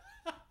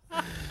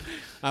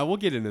 We'll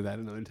get into that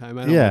another time.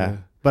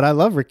 But I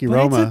love Ricky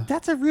Roma.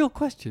 That's a real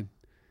question.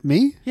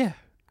 Me? Yeah.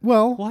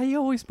 Well, why are you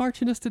always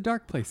marching us to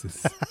dark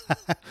places?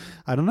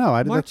 I don't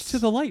know. March to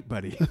the light,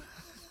 buddy.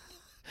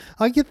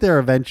 I'll get there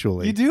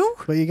eventually. You do?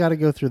 But you got to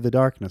go through the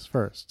darkness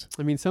first.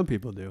 I mean, some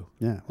people do.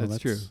 Yeah, well,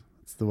 that's true.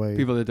 the way.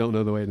 People that don't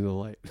know the way to the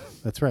light.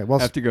 That's right. Well,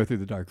 have to go through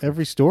the dark.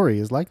 Every story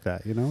is like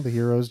that, the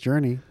hero's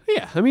journey.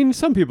 Yeah, I mean,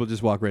 some people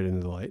just walk right into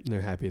the light and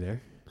they're happy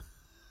there.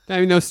 I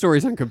mean, those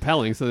stories aren't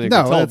compelling, so they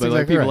get told. But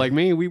like people like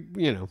me, we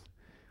know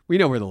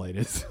where the light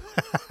is.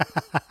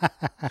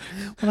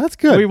 Well, that's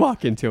good. We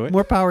walk into it.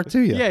 More power to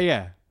you.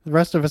 Yeah. The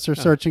rest of us are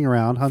searching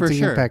around,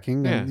 hunting and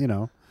pecking, and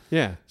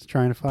just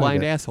trying to find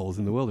blind it. assholes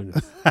in the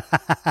wilderness,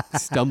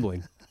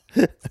 stumbling.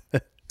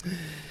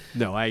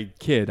 No, I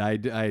kid.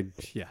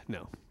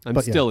 No. I'm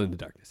still in the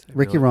darkness.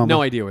 Ricky Roma.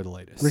 No idea where the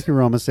light is. Ricky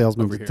Roma,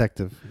 salesman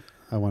detective.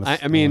 I want to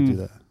do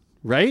that.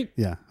 Right?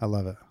 Yeah, I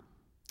love it.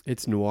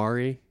 It's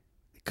noir-y.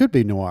 It could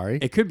be noir-y.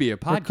 It could be a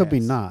podcast. It could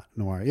be not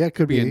noir. Yeah, it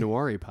could be a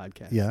noir-y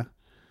podcast. Yeah.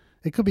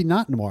 It could be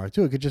not noir,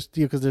 too. It could just,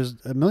 because there's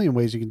a million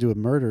ways you can do a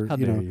murder. How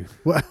dare you?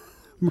 Well,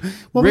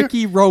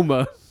 Ricky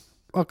Roma.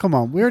 Oh, come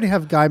on. We already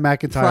have Guy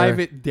McIntyre.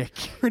 Private Dick.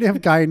 We already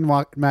have Guy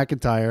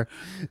McIntyre,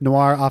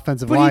 noir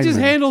offensive lineman. But he just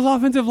handles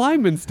offensive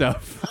lineman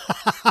stuff.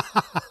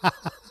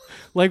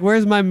 Like,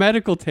 where's my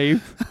medical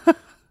tape?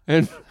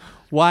 And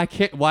why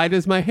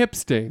does my hip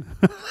sting?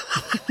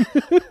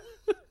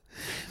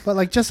 But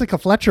like Jessica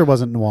Fletcher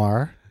wasn't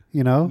noir,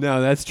 No,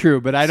 that's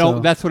true. But I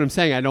don't. That's what I'm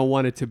saying. I don't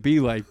want it to be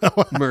like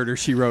Murder,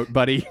 She Wrote,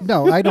 buddy.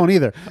 No, I don't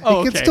either.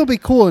 It can still be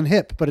cool and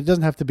hip, but it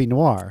doesn't have to be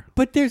noir.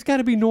 But there's got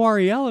to be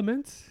noir-y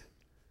elements.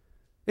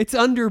 It's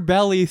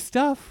underbelly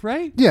stuff,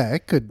 right? Yeah,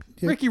 it could.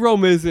 Yeah. Ricky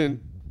Roma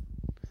isn't.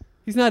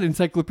 He's not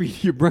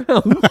Encyclopedia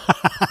Brown,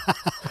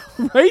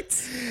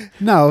 right?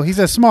 No, he's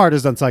as smart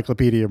as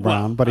Encyclopedia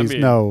Brown, but he's he's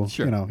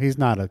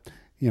not a.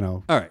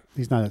 All right.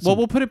 He's not. Well,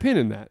 we'll put a pin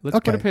in that. Let's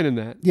put a pin in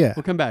that. Yeah.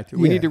 We'll come back to it.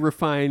 We need to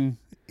refine.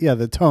 Yeah,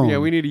 the tone. Yeah,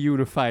 we need a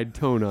unified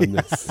tone on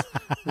this.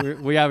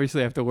 We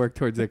obviously have to work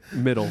towards the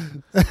middle.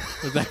 I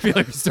feel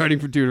like we're starting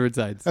from two different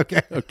sides.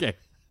 Okay.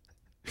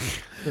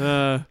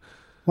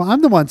 Well,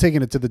 I'm the one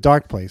taking it to the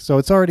dark place, so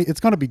it's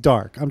going to be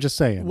dark. I'm just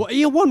saying. Well,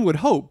 yeah, one would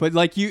hope, but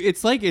like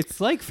it's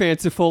like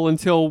fanciful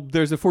until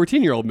there's a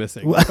 14-year-old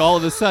missing. Like all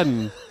of a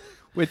sudden,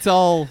 it's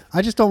all.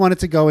 I just don't want it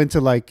to go into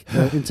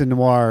into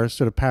noir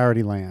sort of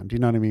parody land. You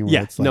know what I mean?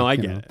 Where it's like, I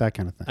get it. That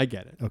kind of thing. I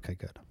get it. Okay,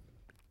 good.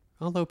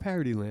 Although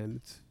parody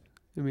land,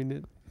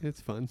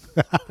 it's fun.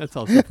 That's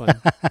also fun.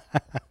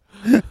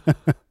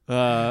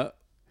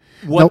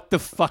 What the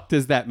fuck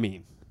does that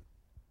mean?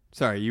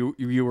 Sorry,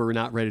 you were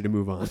not ready to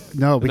move on.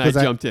 No, because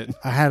I jumped in.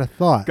 I had a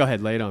thought. Go ahead,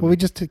 lay it on me. We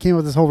just came up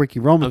with this whole Ricky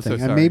Roma thing,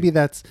 and maybe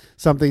that's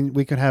something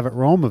we could have at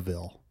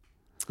Romaville.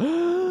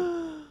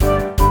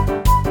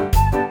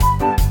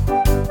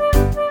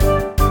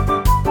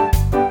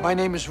 My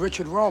name is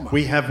Richard Roma.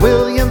 We have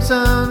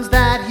Williamsons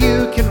that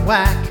you can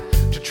whack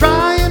to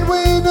try and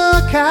win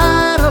a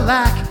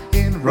Cadillac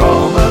in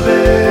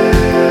Romaville.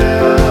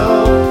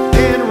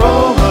 In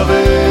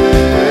Romaville.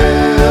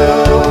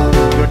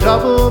 Your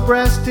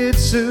double-breasted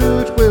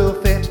suit will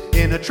fit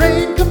in a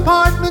train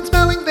compartment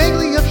smelling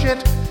vaguely of shit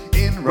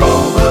in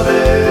Romaville.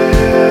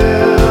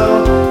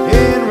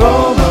 In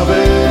Romaville.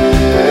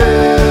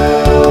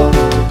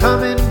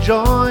 Come and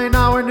join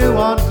our new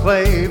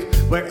enclave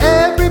where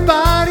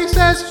everybody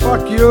says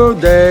fuck you,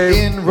 Dave.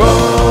 In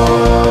Romaville.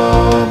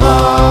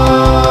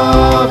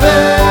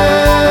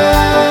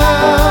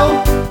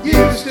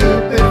 You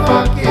stupid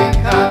fucking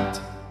cunt.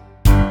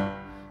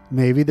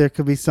 Maybe there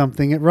could be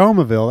something at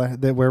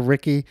Romaville that where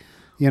Ricky,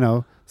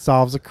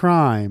 solves a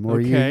crime, or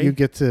you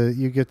get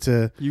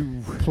to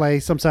play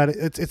some side of,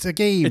 it's a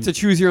game. It's a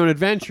choose your own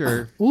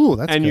adventure. Ooh,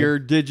 that's and good. Your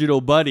digital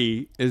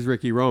buddy is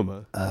Ricky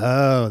Roma.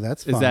 Oh,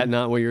 that's fun. Is that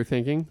not what you're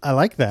thinking? I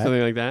like that.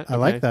 Something like that. I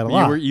like that a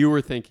lot. You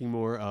were thinking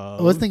more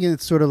of. I was thinking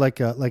it's sort of like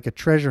a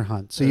treasure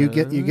hunt. So you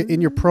get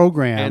in your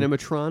program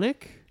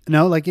animatronic.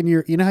 No, like in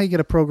your, how you get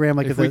a program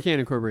like if we can't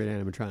incorporate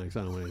animatronics,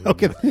 I don't want to.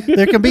 Okay,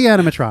 there can be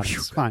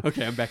animatronics. Fine.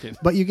 Okay, I'm back in.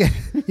 But you get,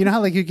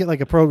 how like you get like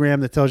a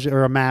program that tells you,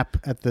 or a map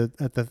at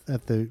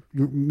the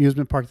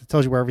amusement park that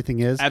tells you where everything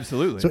is.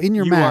 Absolutely. So in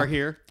your map, you are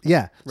here.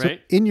 Yeah.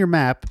 Right. So in your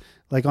map,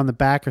 like on the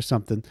back or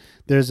something,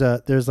 there's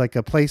like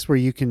a place where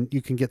you can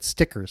get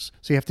stickers.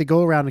 So you have to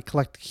go around and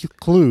collect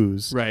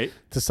clues, right,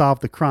 to solve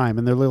the crime.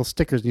 And they're little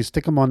stickers, and you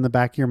stick them on the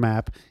back of your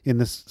map in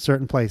this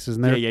certain places,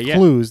 and they're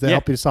clues that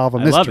help you to solve a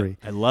mystery.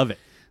 I love it.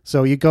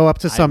 So you go up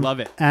to some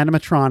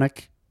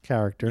animatronic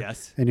character,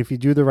 yes, and if you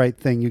do the right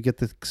thing, you get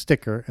the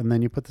sticker, and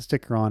then you put the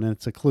sticker on, and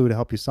it's a clue to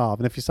help you solve.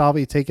 And if you solve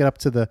it, you take it up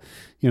to the,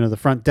 the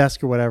front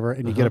desk or whatever,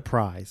 and you get a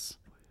prize.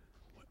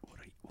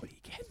 What do you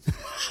get?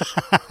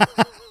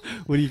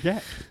 What do you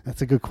get?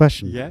 That's a good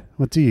question. Yeah.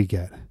 What do you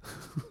get?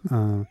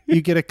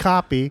 You get a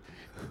copy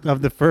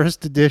of the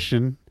first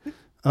edition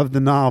of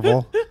the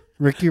novel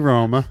Ricky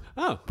Roma.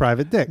 Oh,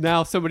 Private Dick.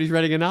 Now somebody's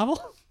writing a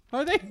novel.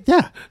 Are they?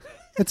 Yeah,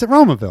 it's at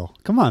Romaville.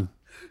 Come on.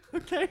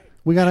 Okay.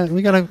 We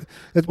gotta.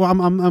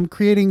 I'm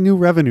creating new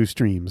revenue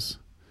streams,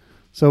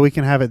 so we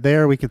can have it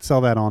there. We could sell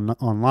that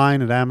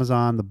online at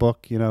Amazon. The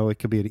book, it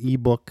could be an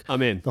ebook.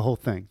 I'm in. The whole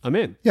thing. I'm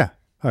in. Yeah.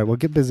 All right. Well,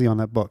 get busy on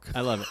that book.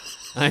 I love it.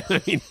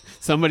 I mean,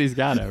 somebody's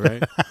got it,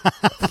 right?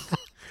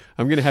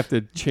 I'm going to have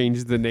to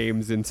change the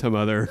names in some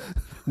other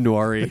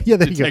noir Yeah,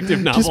 there detective you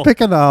go. novel. Just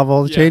pick a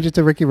novel, change it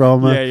to Ricky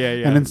Roma.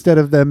 Yeah. And instead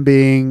of them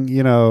being,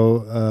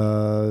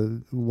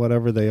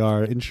 whatever they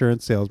are,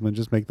 insurance salesmen,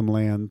 just make them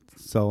land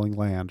selling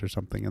land or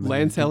something. And then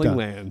Land selling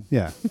land.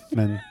 Yeah,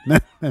 men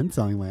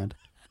selling land.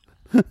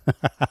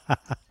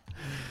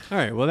 All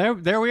right. Well,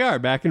 there we are,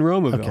 back in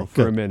Romaville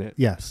for a minute.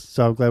 Yes.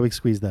 So I'm glad we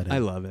squeezed that in. I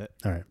love it.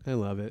 All right. I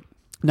love it.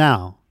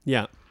 Now.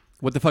 Yeah.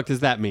 What the fuck does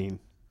that mean?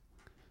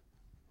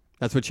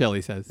 That's what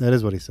Shelley says. That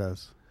is what he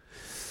says.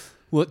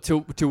 Well,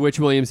 to which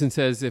Williamson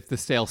says, if the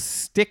sale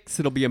sticks,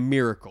 it'll be a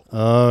miracle.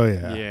 Oh,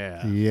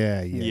 yeah.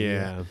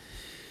 Yeah.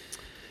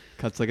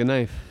 Cuts like a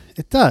knife.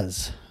 It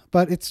does.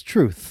 But it's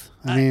truth.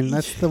 I mean,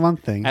 that's the one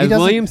thing. As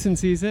Williamson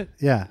sees it.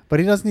 Yeah. But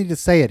he doesn't need to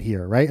say it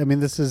here, right? I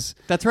mean, this is...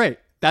 That's right.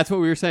 That's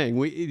what we were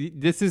saying.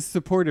 This is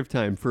supportive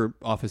time for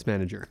office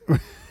manager.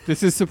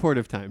 This is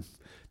supportive time.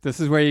 This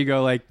is where you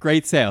go like,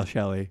 great sale,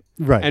 Shelley.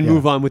 Right. And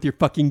move on with your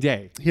fucking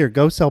day. Here,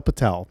 go sell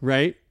Patel.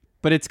 Right?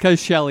 But it's because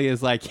Shelley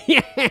is like,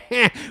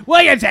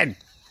 Williamson,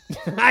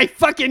 I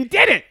fucking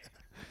did it.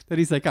 That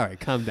he's like, all right,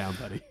 calm down,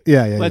 buddy.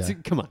 Yeah.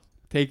 Come on.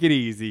 Take it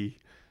easy.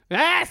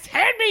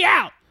 Hand me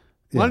out.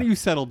 Why don't you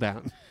settle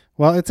down?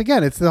 Well,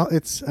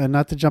 it's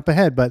not to jump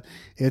ahead, but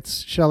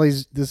it's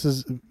Shelley's. This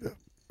is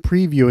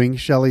previewing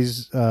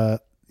Shelley's,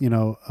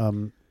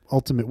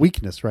 ultimate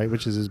weakness, right?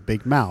 Which is his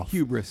big mouth,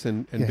 hubris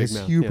and big his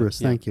mouth.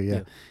 hubris. Thank you.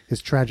 Yeah, his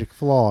tragic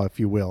flaw, if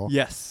you will.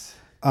 Yes.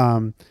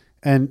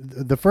 And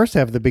the first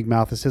half of the big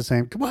mouth is his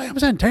saying, "Come on,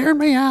 Williamson, tear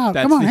me out.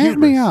 That's Come on, hand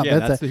me out." Yeah,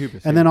 that's the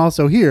hubris. And then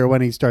also here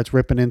when he starts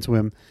ripping into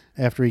him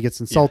after he gets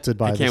insulted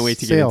by the sale thing. I can't wait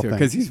to get into it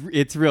because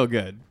it's real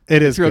good.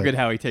 It's real good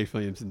how he takes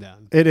Williamson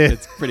down. It is.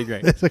 It's pretty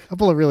great. There's a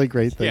couple of really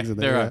great things in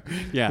there. There are.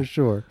 Yeah, for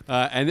sure.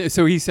 And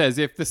so he says,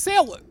 if the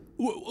sale,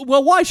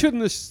 well, why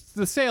shouldn't the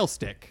sale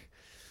stick?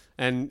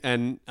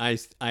 And I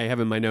have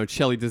in my notes,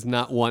 Shelley does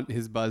not want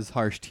his buzz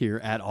harshed here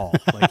at all.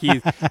 Like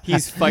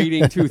he's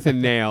fighting tooth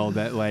and nail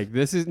that like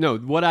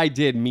what I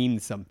did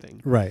means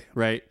something.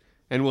 Right.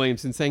 And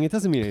Williamson saying it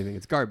doesn't mean anything.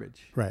 It's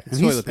garbage. Right. It's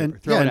toilet paper.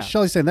 Throw it out.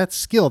 Shelley's saying that's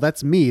skill.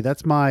 That's me.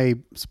 That's my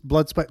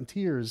blood, sweat, and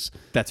tears.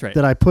 That's right.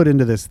 That I put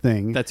into this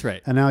thing. That's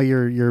right. And now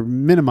you're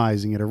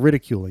minimizing it or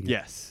ridiculing it.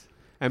 Yes.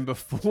 And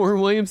before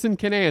Williamson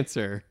can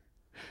answer,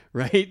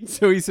 right?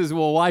 So he says,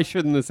 well, why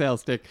shouldn't the sale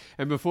stick?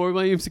 And before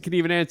Williamson can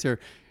even answer,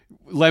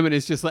 Lemon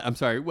is just like,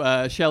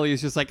 Shelley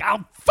is just like,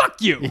 oh,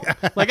 fuck you.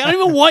 Yeah. Like, I don't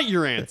even want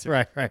your answer.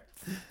 Right.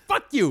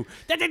 Fuck you.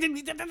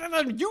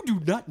 You do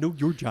not know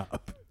your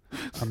job.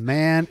 A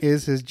man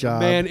is his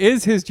job.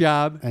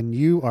 And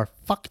you are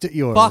fucked at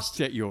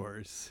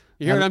yours.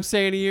 You hear what I'm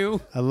saying to you?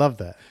 I love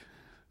that.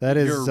 That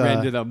is... You're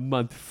rented a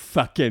month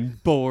fucking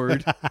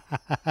bored.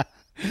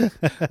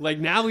 Like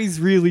now he's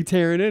really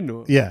tearing into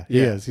him. Yeah, he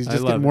is. He's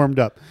just getting warmed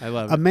up. I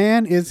love it. A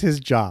man is his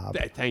job.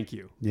 Thank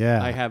you.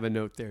 Yeah. I have a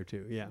note there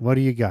too. Yeah. What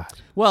do you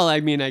got? Well, I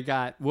mean,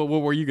 what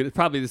were you going to,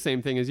 probably the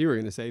same thing as you were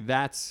going to say.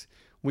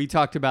 We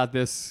talked about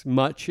this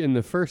much in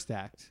the first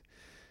act.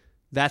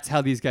 That's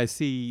how these guys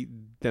see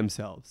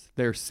themselves.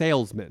 They're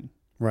salesmen.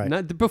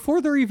 Right.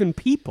 Before they're even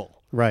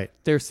people. Right.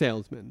 They're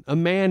salesmen. A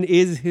man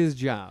is his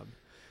job.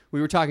 We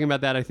were talking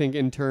about that, I think,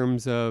 in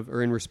terms of,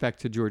 or in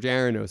respect to George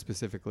Aronow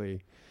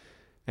specifically,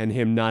 and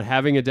him not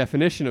having a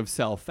definition of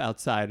self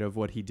outside of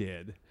what he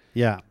did.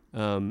 Yeah.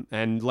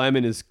 And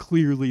Lemon is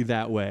clearly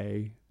that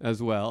way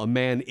as well. A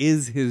man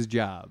is his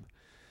job.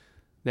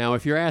 Now,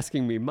 if you're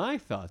asking me my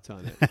thoughts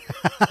on it,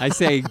 I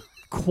say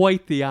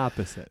quite the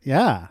opposite.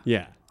 Yeah.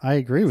 Yeah. I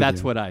agree with you.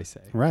 That's what I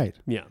say. Right.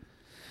 Yeah.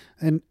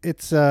 And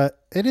it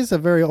is a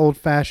very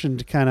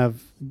old-fashioned kind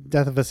of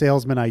death of a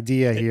salesman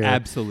idea here.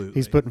 Absolutely.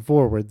 He's putting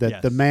forward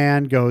that the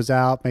man goes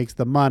out, makes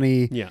the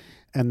money,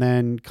 and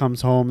then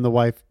comes home, and the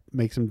wife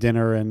makes him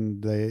dinner,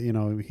 and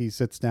he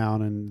sits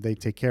down and they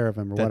take care of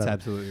him or whatever. That's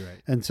absolutely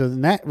right. And so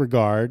in that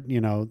regard,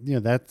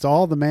 that's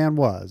all the man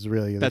was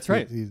really. That's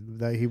right.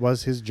 He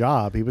was his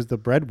job. He was the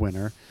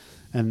breadwinner.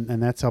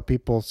 And that's how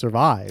people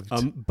survived.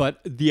 But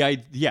the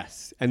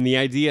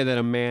idea that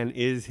a man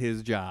is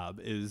his job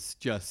is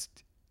just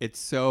it's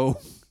so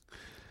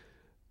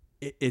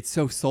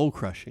soul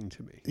crushing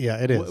to me. Yeah,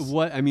 it is.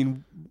 What I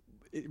mean,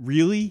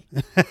 really?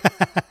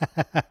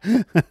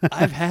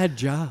 I've had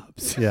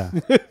jobs. Yeah,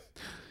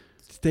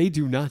 they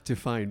do not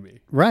define me.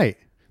 Right.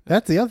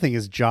 That's the other thing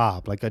is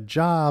job, like a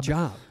job.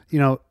 Job.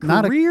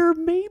 Not career,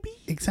 maybe.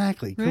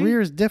 Exactly. Right?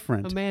 Career is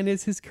different. A man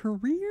is his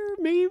career.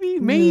 Maybe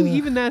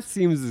even that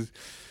seems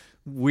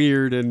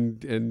weird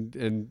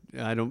and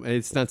I don't.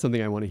 It's not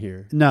something I want to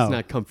hear. No, it's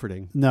not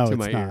comforting. No, to it's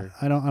my not. ear.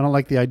 I don't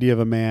like the idea of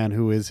a man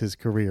who is his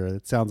career.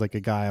 It sounds like a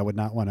guy I would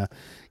not want to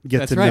get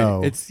That's to right.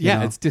 know. It's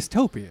it's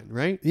dystopian,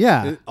 right?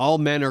 Yeah. All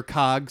men are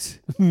cogs.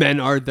 Men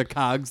are the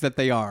cogs that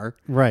they are.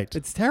 Right.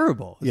 It's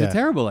terrible. It's a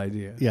terrible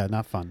idea. Yeah,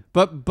 not fun.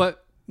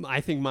 But I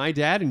think my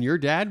dad and your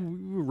dad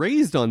were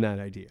raised on that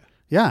idea.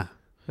 Yeah.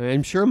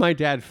 I'm sure my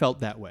dad felt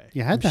that way.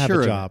 You had to have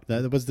a job.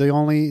 That was the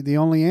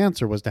only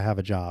answer was to have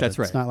a job. That's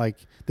right. It's not like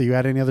that you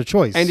had any other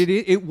choice. And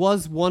it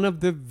was one of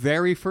the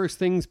very first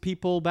things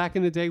people back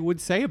in the day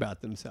would say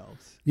about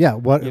themselves. Yeah.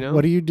 What do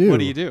you do? What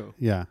do you do?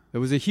 Yeah. It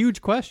was a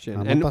huge question.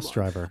 I'm a bus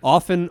driver.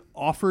 Often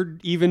offered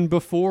even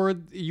before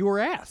you were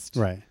asked.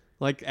 Right.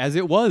 Like as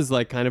it was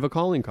like kind of a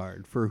calling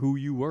card for who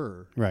you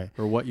were. Right.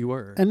 Or what you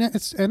were. And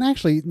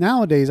actually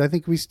nowadays I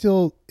think we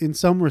still in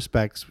some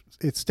respects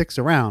it sticks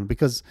around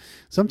because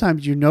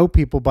sometimes you know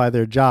people by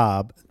their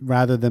job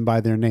rather than by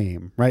their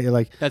name, right? You're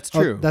like, that's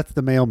true. That's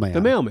the mailman.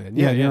 The mailman,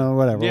 yeah. You know,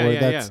 whatever.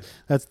 Yeah,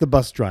 that's the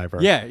bus driver.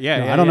 Yeah.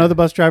 I don't know the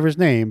bus driver's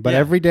name, but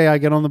every day I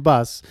get on the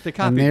bus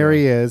and there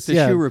he is. The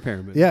shoe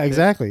repairman. Yeah,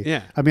 exactly.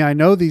 Yeah. I mean, I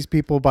know these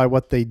people by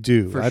what they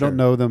do. I sure. don't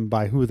know them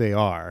by who they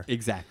are.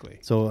 Exactly.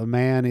 So a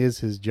man is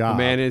his job. A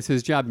man is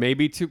his job.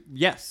 Maybe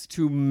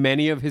to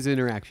many of his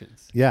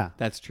interactions. Yeah.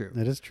 That's true.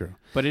 It is true.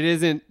 But it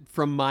isn't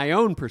from my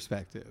own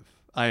perspective.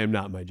 I am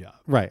not my job.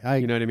 Right.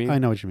 You know what I mean? I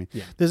know what you mean.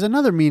 Yeah. There's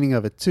another meaning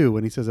of it too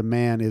when he says a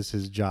man is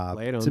his job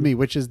to me,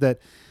 which is that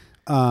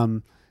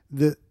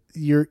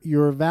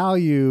your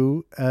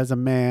value as a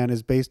man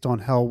is based on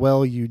how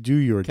well you do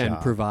your job. Can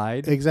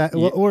provide.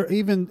 Exactly. Or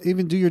even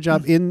do your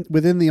job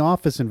within the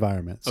office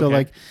environment.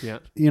 So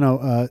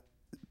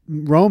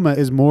Roma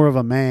is more of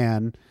a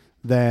man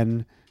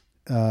than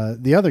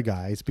the other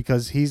guys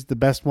because he's the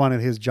best one at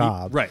his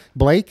job. Right.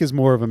 Blake is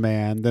more of a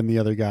man than the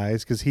other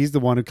guys because he's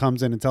the one who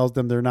comes in and tells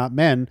them they're not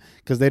men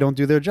because they don't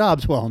do their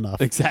jobs well enough.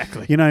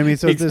 Exactly. You know what I mean?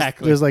 So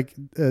exactly. there's like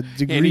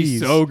degrees. And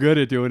he's so good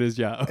at doing his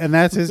job. And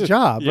that's his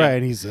job, right?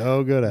 And he's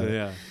so good at it.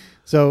 Yeah.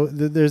 So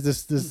there's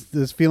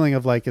this feeling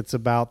of like it's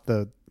about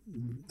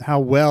how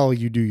well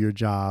you do your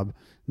job,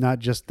 not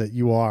just that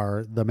you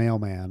are the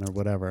mailman or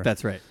whatever.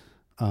 That's right.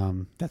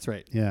 That's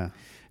right. Yeah.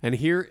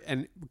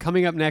 And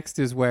coming up next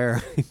is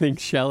where I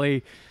think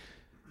Shelley,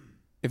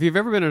 if you've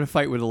ever been in a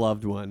fight with a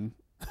loved one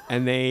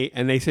and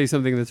they say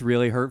something that's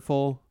really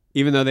hurtful,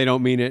 even though they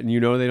don't mean it and you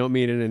know they don't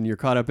mean it and you're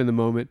caught up in the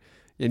moment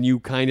and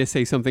you kind of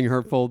say something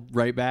hurtful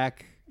right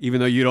back, even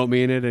though you don't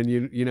mean it and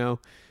you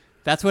know,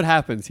 that's what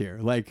happens here.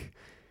 Like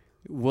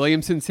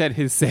Williamson said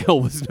his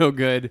sale was no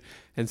good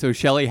and so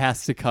Shelley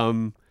has to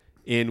come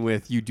in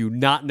with you do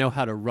not know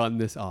how to run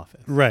this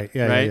office. Right.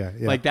 Yeah. Right. Yeah.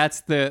 Like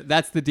that's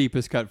the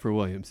deepest cut for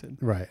Williamson.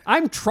 Right.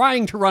 I'm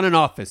trying to run an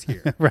office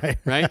here. Right.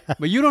 Right.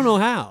 But you don't know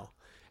how.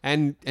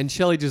 And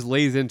Shelley just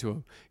lays into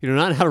him. You do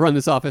not know how to run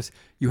this office.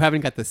 You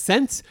haven't got the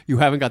sense. You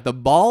haven't got the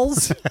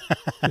balls.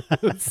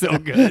 It's so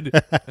good.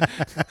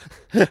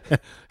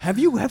 Have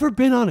you ever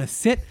been on a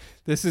sit?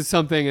 This is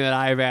something that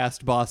I've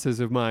asked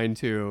bosses of mine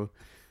too.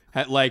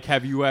 Like,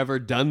 have you ever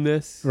done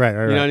this? Right.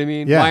 You know what I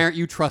mean? Yeah. Why aren't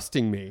you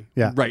trusting me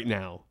right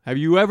now? Have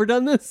you ever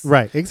done this?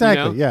 Right.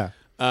 Exactly. You know?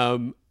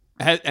 Yeah.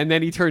 And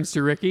then he turns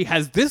to Ricky.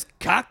 Has this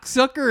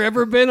cocksucker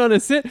ever been on a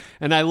sit?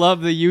 And I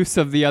love the use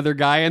of the other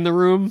guy in the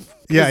room.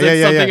 Yeah.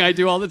 That's something I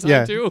do all the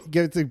time too.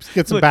 Get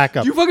some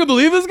backup. Do you fucking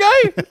believe this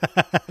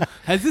guy?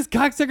 Has this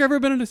cocksucker ever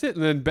been on a sit?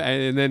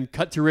 And then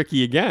cut to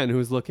Ricky again,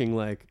 who's looking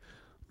like,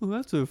 well,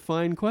 that's a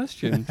fine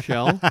question,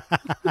 Shell.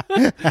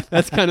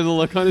 That's kind of the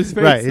look on his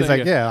face. Right. He's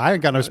like, I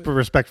ain't got no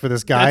respect for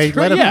this guy.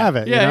 Let him have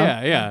it.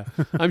 Yeah.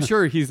 I'm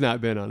sure he's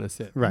not been on a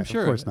sit. Right. I'm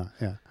sure of course not.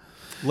 Yeah.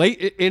 Late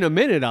in a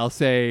minute, I'll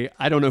say,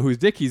 I don't know whose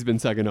dick he's been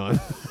sucking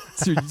on.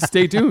 So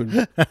stay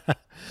tuned.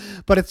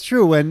 But it's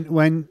true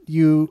when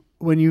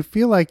you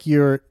feel like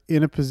you're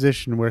in a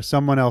position where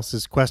someone else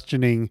is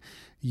questioning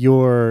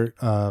your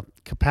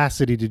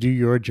capacity to do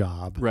your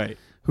job. Right.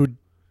 Who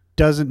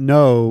doesn't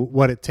know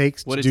what it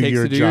takes to do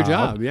your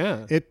job.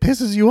 Yeah. It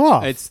pisses you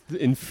off. It's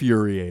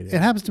infuriating.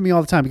 It happens to me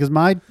all the time because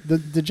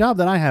the job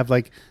that I have,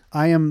 like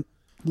I am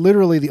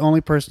literally the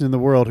only person in the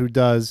world who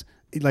does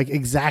like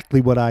exactly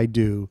what I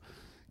do,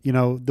 you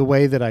know, the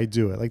way that I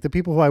do it. Like the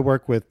people who I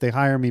work with, they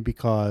hire me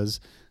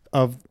because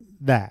of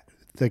that.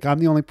 Like I'm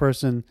the only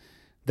person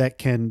that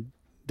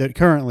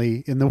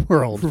currently in the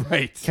world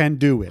can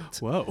do it.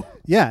 Whoa.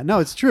 Yeah, no,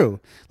 it's true.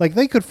 Like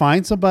they could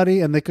find somebody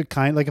and they could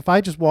like if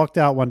I just walked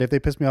out one day, if they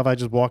pissed me off, I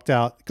just walked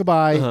out.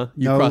 Goodbye.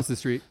 You cross the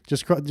street.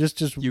 Just go to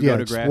just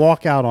grab.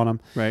 walk out on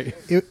them. Right.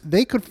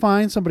 They could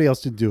find somebody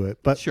else to do it,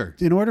 but sure.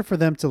 In order for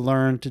them to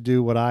learn to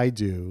do what I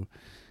do,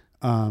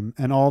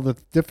 and all the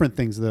different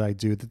things that I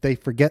do that they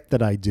forget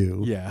that I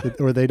do,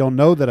 or they don't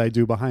know that I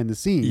do behind the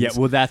scenes. Yeah,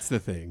 well, that's the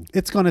thing.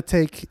 It's going to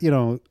take, I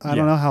don't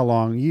know how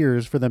long,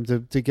 years for them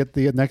to get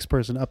the next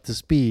person up to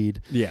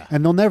speed. Yeah.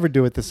 And they'll never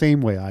do it the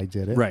same way I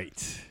did it.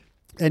 Right.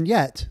 And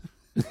yet,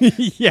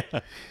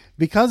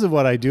 because of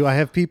what I do, I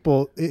have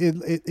people.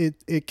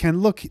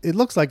 It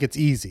looks like it's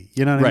easy.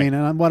 You know what I mean?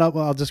 And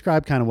I'll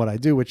describe kind of what I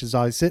do, which is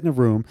I sit in a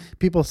room,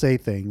 people say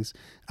things,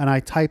 and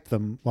I type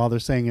them while they're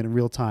saying it in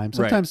real time.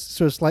 Sometimes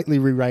sort of slightly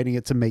rewriting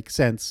it to make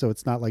sense, so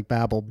it's not like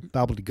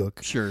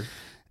babbledygook. Sure.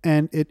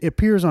 And it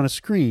appears on a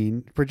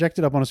screen,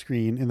 projected up on a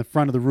screen in the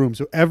front of the room,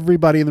 so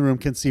everybody in the room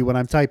can see what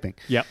I'm typing.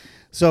 Yep.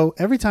 So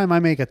every time I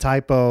make a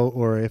typo,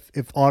 or if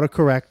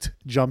autocorrect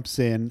jumps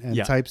in and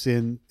types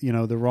in,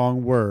 the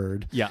wrong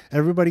word,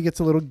 everybody gets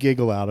a little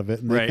giggle out of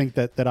it, and they think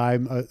that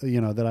I'm,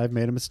 that I've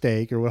made a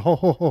mistake, or ho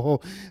ho ho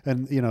ho,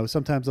 and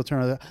sometimes they'll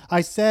turn on.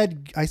 I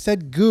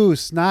said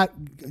goose, not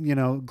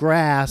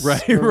grass,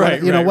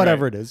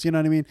 whatever it is. You know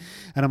what I mean?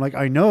 And I'm like,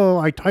 I know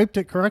I typed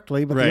it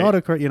correctly, but the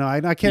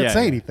autocorrect, I can't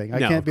say anything. I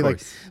can't be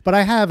like, but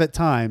I have at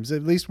times,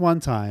 at least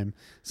one time,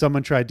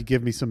 someone tried to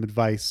give me some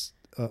advice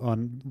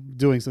on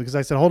doing something, because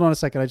I said, hold on a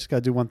second, I just got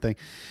to do one thing.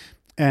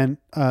 And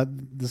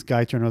this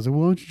guy turned around, I was like,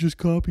 why don't you just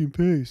copy and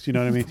paste? You know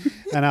what I mean?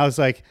 And I was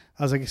like,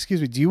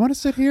 excuse me, do you want to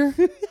sit here?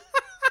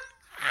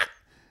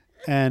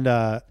 And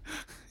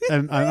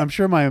I'm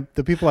sure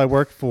the people I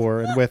work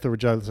for and with were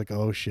just like,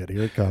 oh shit,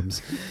 here it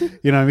comes.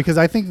 Because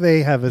I think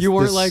they have you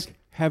weren't like,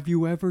 have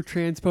you ever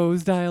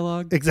transposed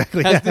dialogue?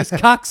 Exactly. Has this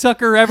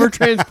cocksucker ever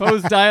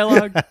transposed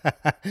dialogue?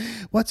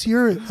 What's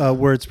your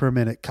words per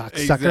minute,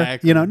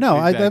 cocksucker? Exactly.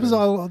 No,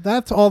 exactly.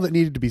 that's all that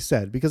needed to be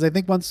said, because I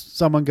think once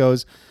someone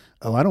goes,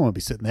 oh, I don't want to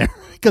be sitting there,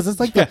 because it's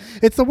like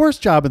it's the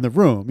worst job in the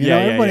room.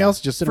 Everybody else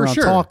is just sitting around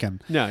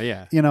talking. No,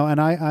 yeah.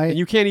 And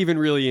you can't even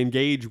really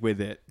engage with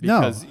it,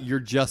 because you're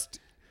just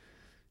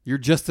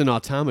an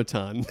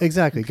automaton.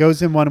 Exactly.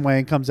 Goes in one way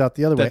and comes out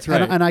the other way. That's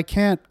right. And I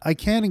can't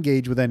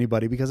engage with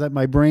anybody, because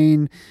my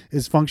brain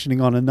is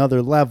functioning on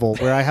another level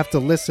where I have to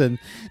listen.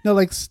 No,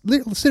 like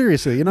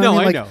seriously, I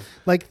know.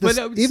 Like this,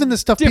 even the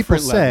stuff people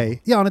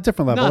say, on a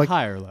different level, not like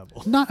higher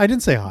level. I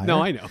didn't say higher.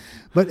 No, I know.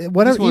 But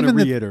whatever. I just want even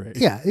to reiterate.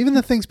 Even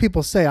the things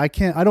people say, I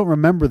don't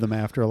remember them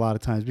after a lot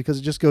of times, because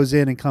it just goes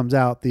in and comes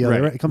out the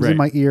other. It comes in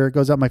my ear, it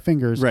goes out my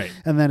fingers,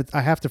 and then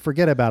I have to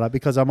forget about it,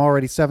 because I'm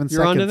already 7 seconds.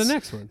 You're on to the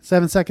next one.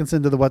 7 seconds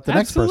into what the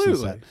next person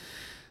said.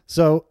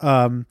 So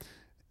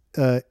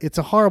it's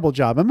a horrible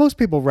job, and most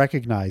people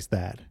recognize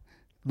that,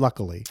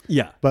 luckily.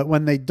 Yeah. But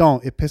when they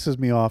don't, it pisses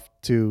me off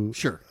to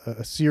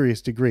a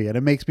serious degree, and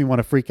it makes me want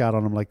to freak out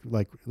on them,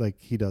 like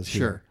he does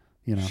here.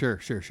 Sure.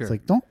 It's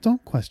like,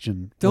 don't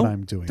question what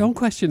I'm doing. Don't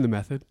question the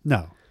method.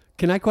 No.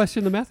 Can I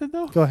question the method,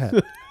 though? Go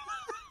ahead.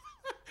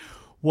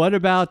 What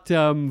about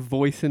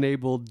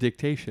voice-enabled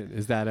dictation?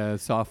 Is that a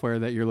software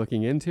that you're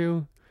looking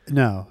into?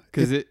 No,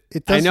 because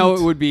I know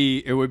it would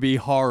be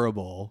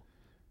horrible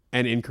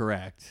and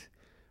incorrect.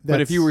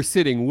 But if you were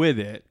sitting with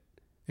it,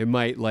 it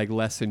might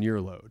lessen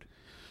your load.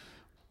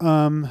 Do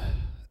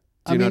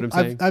you know what I'm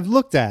saying? I've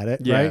looked at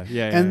it, right?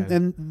 Yeah.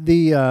 And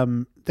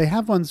the they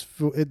have ones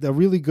a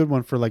really good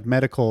one for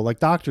medical,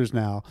 doctors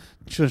now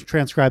just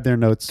transcribe their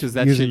notes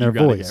using their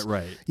voice. Get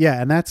right.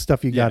 Yeah, and that's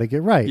stuff you got to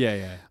get right.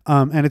 Yeah.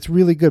 And it's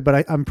really good,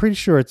 but I'm pretty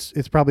sure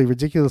it's probably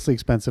ridiculously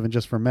expensive and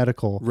just for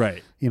medical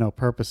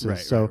purposes. Right,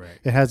 so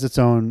it has its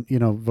own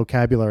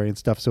vocabulary and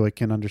stuff, so it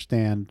can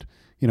understand.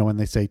 When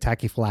they say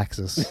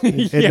tachyphylaxis,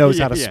 it knows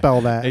how to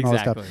spell that and all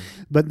that stuff.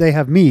 But they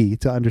have me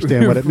to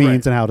understand what it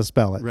means and how to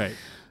spell it. Right.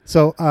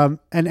 So,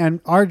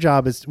 and our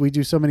job is we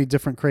do so many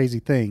different crazy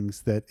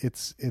things that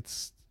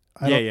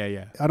I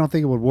don't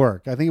think it would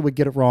work. I think it would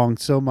get it wrong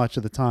so much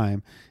of the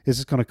time. It's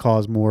just going to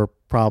cause more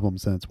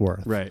problems than it's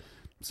worth. Right.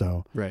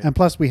 So, and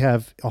plus we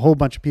have a whole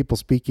bunch of people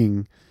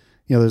speaking,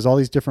 there's all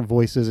these different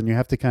voices, and you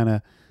have to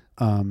kind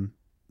of,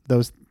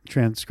 those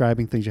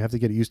transcribing things, you have to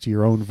get used to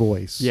your own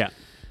voice. Yeah.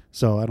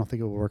 So I don't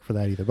think it will work for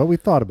that either, but we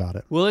thought about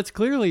it. Well, it's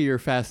clearly your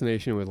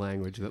fascination with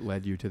language that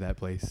led you to that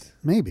place.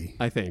 Maybe.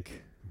 I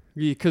think.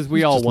 Because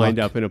we all wind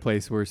up in a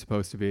place we're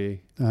supposed to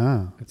be.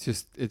 Ah. It's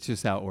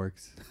just how it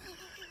works.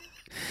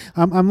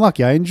 I'm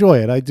lucky. I enjoy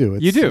it. I do.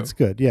 You do? It's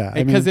good. Yeah.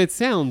 Because it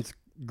sounds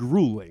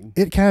grueling.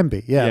 It can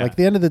be. Yeah. Like at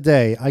the end of the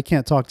day, I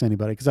can't talk to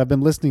anybody because I've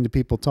been listening to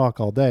people talk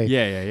all day.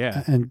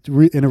 Yeah. And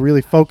in a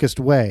really focused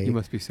way. You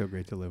must be so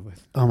great to live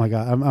with. Oh my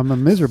God.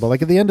 I'm miserable.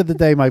 Like at the end of the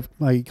day, my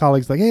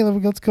colleague's like, hey,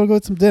 let's go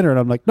get some dinner. And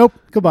I'm like, nope,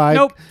 goodbye.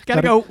 Nope.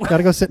 Gotta go.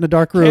 Gotta go sit in a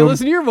dark room. Can't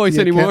listen to your voice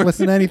anymore. Can't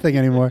listen to anything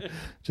anymore.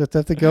 Just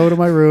have to go to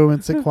my room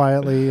and sit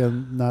quietly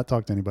and not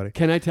talk to anybody.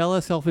 Can I tell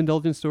a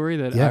self-indulgent story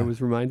that I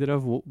was reminded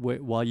of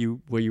while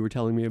you were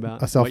telling me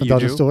about a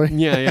self-indulgent story?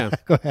 Yeah.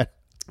 Go ahead.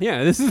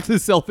 Yeah, this is the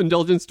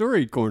self-indulgent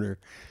story corner.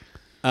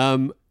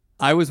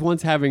 I was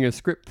once having a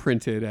script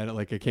printed at a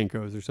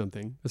Kinko's or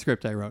something, a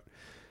script I wrote.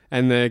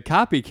 And the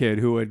copy kid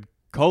who had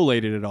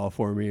collated it all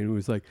for me and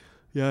was like,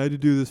 yeah, I had to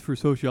do this for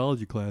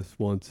sociology class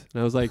once.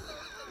 And I was like,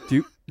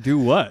 do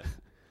what?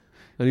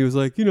 And he was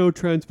like,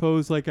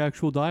 transpose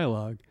actual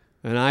dialogue.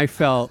 And I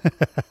felt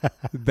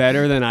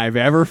better than I've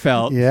ever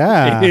felt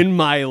in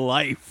my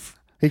life.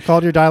 He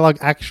called your dialogue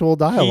actual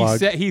dialogue.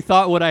 He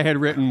thought what I had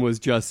written was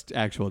just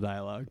actual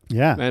dialogue.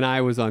 Yeah. And I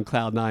was on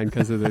cloud 9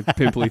 because of the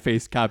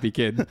pimply-faced copy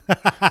kid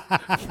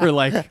for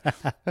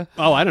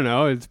I don't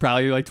know, it's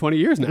probably 20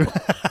 years now.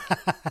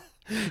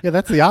 Yeah,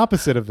 that's the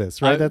opposite of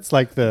this, right? That's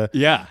like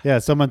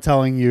someone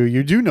telling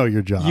you do know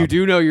your job. You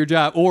do know your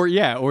job. Or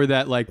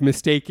that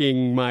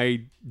mistaking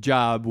my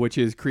job, which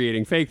is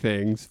creating fake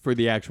things, for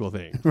the actual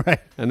thing. Right.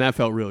 And that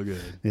felt real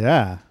good.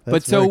 Yeah.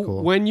 But so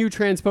cool. When you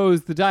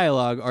transpose the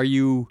dialogue,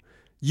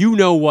 you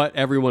know what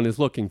everyone is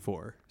looking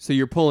for. So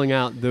you're pulling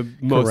out the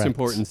most Correct.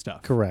 important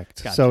stuff.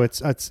 Correct. Gotcha. So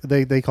it's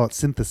they call it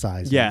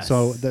synthesizing. Yes.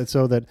 So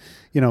that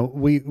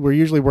we're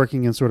usually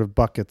working in sort of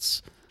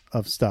buckets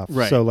of stuff.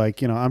 Right. So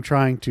I'm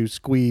trying to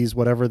squeeze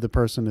whatever the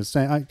person is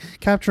saying,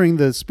 capturing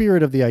the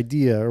spirit of the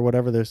idea or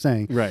whatever they're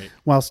saying, Right.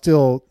 while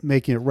still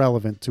making it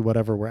relevant to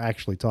whatever we're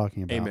actually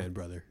talking about. Amen,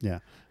 brother. Yeah.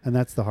 And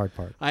that's the hard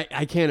part.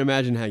 I can't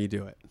imagine how you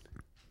do it.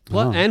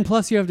 Oh. And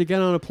plus you have to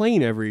get on a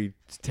plane every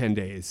 10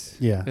 days.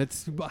 Yeah.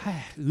 It's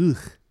ugh.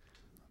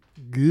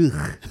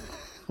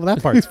 Well,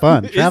 that part's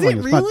fun. Is Traveling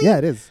it is fun. really? Yeah,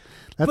 it is.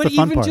 That's But the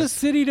fun even part. just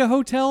city to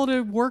hotel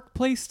to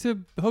workplace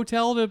to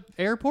hotel to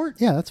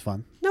airport? Yeah, that's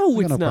fun. No, I got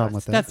it's no problem not.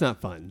 with that. That's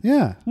not fun.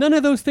 Yeah. None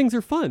of those things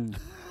are fun.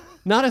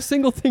 Not a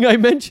single thing I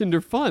mentioned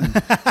are fun.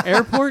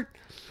 Airport,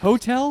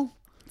 hotel,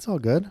 It's all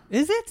good.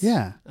 is it?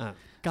 Yeah.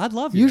 God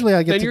love you. Usually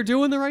I get then to- you're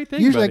doing the right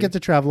thing. Usually I buddy. get to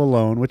travel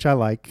alone, which I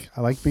like.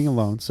 I like being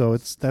alone, so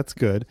that's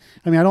good.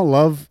 I mean, I don't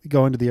love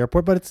going to the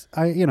airport, but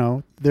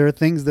there are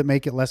things that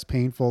make it less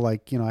painful.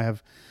 Like,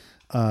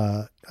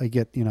 I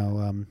get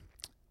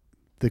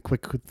the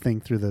quick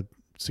thing through the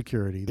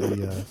security.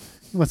 The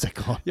what's that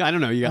called? Yeah, I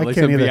don't know. You got I like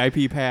can't some either.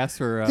 VIP pass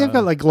or. They've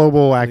got like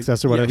global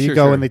access or yeah, whatever. sure, you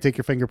go sure. and they take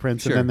your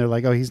fingerprints, Sure. and then they're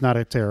like, "Oh, he's not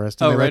a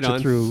terrorist," and Oh, they right let you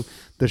on. through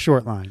the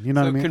short line. You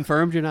know so what I mean?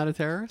 confirmed you're not a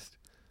terrorist?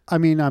 I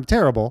mean, I'm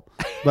terrible,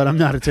 but I'm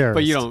not a terrorist.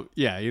 But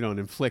you don't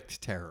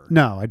inflict terror.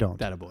 No, I don't.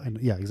 That a boy.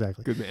 Yeah,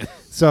 exactly. Good man.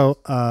 So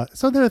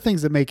there are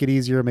things that make it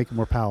easier, make it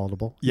more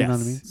palatable. You know what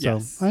I mean?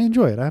 Yes. So I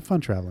enjoy it. I have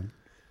fun traveling.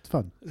 It's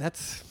fun.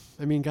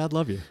 God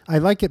love you. I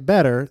like it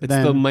better It's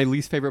my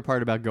least favorite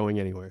part about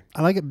going anywhere.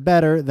 I like it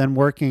better than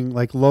working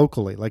like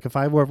locally. Like if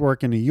I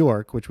work in New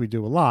York, which we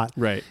do a lot,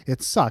 Right.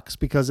 it sucks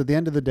because at the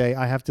end of the day,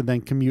 I have to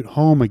then commute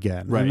home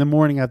again. Right. In the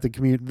morning, I have to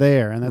commute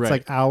there, and that's Right.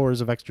 like hours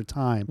of extra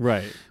time.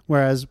 Right.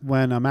 Whereas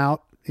when I'm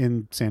out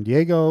in San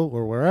Diego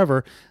or wherever,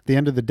 at the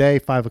end of the day,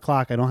 5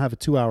 o'clock, I don't have a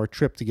 2-hour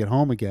trip to get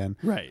home again.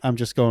 Right. I'm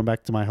just going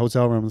back to my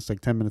hotel room. It's like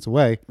 10 minutes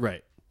away.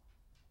 Right.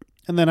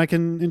 And then I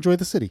can enjoy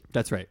the city.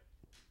 That's right.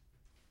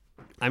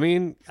 I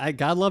mean,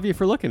 God love you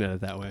for looking at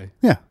it that way.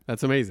 Yeah.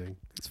 That's amazing.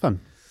 It's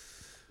fun.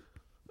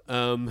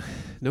 No,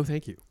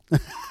 thank you.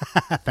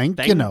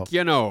 Thank you. No.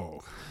 You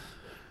know.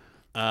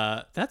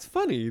 That's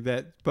funny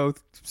that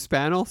both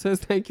Spannel says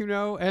thank you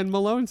no and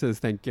Malone says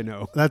thank you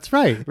no. That's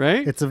right.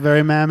 Right? It's a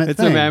very mammoth It's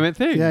thing. a mammoth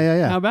thing.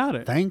 Yeah. How about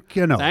it? Thank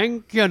you no.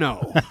 Thank you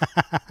no.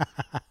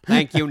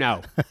 Thank you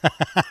no.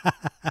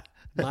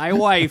 My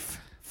wife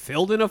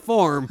filled in a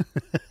form.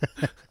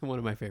 One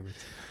of my favorites.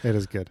 It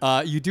is good.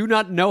 You do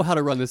not know how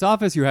to run this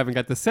office. You haven't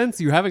got the sense.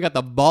 You haven't got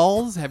the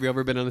balls. Have you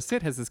ever been on a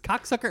sit? Has this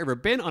cocksucker ever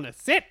been on a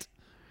sit?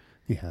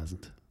 He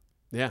hasn't.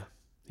 Yeah,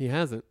 he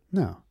hasn't.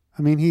 No.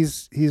 I mean,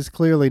 he's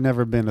clearly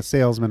never been a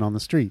salesman on the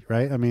street,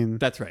 right? I mean,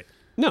 That's right.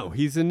 No,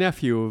 he's a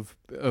nephew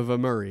of a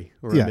Murray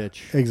or yeah, a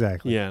Mitch.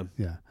 exactly. Yeah.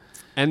 Yeah.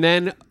 And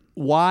then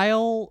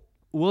while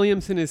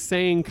Williamson is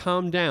saying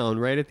calm down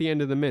right at the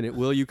end of the minute,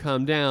 will you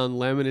calm down?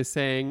 Lemon is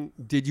saying,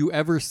 did you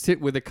ever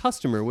sit with a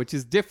customer? Which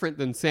is different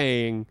than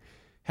saying,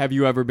 have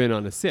you ever been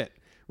on a sit,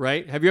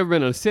 right? Have you ever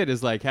been on a sit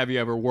is like, have you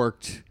ever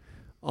worked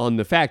on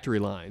the factory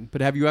line?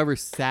 But have you ever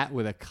sat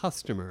with a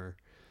customer?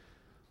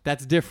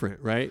 That's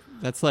different, right?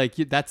 That's like,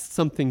 that's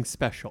something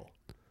special.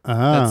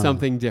 That's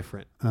something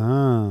different.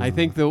 I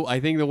think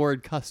the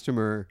word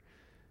customer,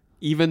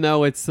 even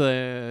though it's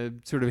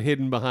sort of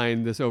hidden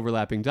behind this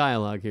overlapping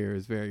dialogue here,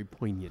 is very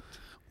poignant.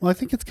 Well, I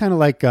think it's kind of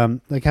like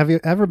have you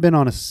ever been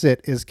on a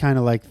sit is kind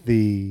of like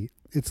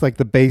it's like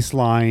the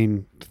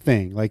baseline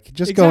thing. Like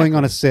just going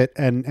on a sit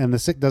and the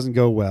sit doesn't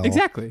go well.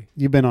 Exactly.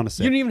 You've been on a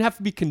sit. You don't even have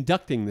to be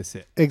conducting the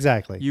sit.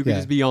 Exactly. You can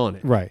just be on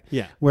it. Right.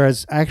 Yeah.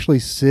 Whereas actually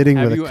sitting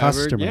Have with you a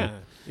customer. ever? Yeah.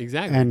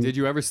 Exactly. And- Did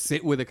you ever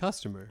sit with a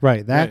customer?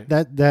 Right.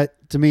 That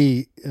to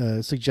me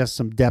suggests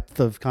some depth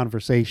of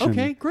conversation.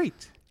 Okay,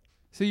 great.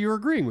 So you're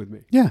agreeing with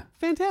me. Yeah.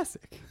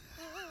 Fantastic.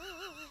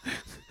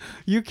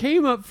 You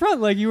came up front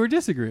like you were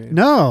disagreeing.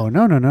 No.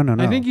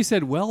 I think you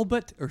said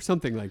well-but or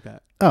something like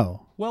that.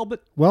 Oh.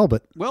 Well-but.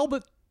 Well-but.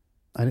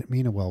 I didn't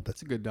mean a well-but.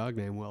 It's a good dog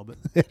name, well-but.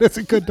 It's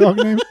a good dog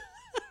name.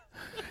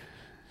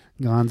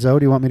 Gonzo,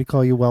 do you want me to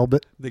call you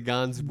Welbit? The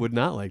Gons would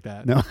not like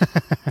that. No.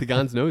 The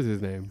Gons knows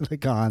his name. The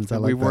Gons, I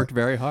like We that. worked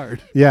very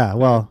hard. Yeah,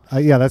 well,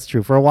 yeah, that's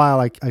true. For a while,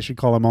 I should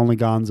call him only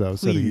Gonzo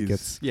so that he Please.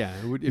 gets Yeah,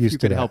 if used you to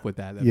could that. help with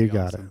that, that'd You be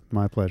got awesome. it.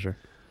 My pleasure.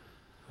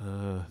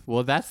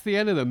 Well, that's the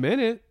end of the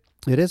minute.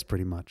 It is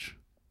pretty much.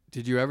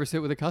 Did you ever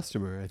sit with a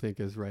customer? I think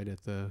is right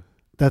at the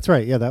That's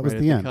right. Yeah, that was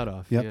right the at end.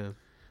 cutoff. Yep. Yeah.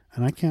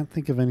 And I can't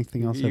think of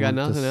anything else. You I got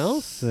wanted nothing to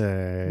else?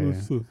 Say.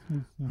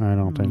 I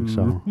don't think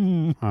so.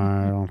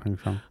 I don't think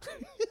so.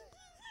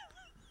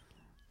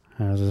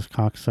 Has this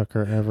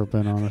cocksucker ever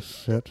been on a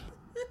sit?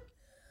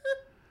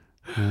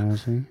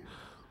 Has he?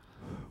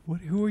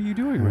 Who are you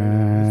doing right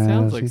now? It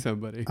sounds like he?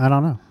 somebody. I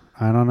don't know.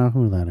 I don't know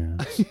who that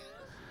is.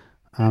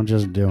 I'm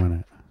just doing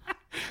it.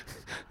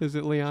 Is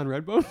it Leon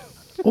Redbone?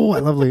 Oh, I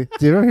love Leon.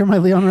 Did you ever hear my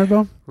Leon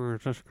Redbone?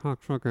 Where's this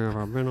cocksucker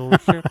ever been on the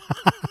shit?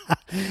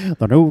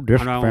 The new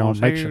disc I don't film want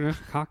to makes say you. this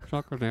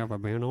cocksucker's ever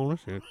been on the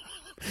shit.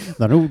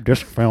 The new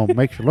disc film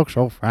makes you look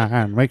so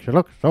fine, makes you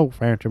look so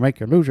fancy, make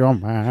you lose your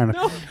mind.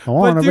 No, I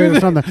want to but do be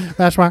something.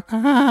 That's why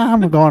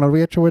I'm going to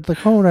get you with the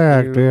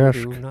Kodak You disc.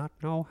 do not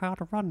know how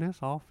to run this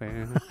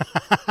office.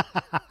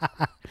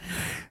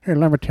 Here,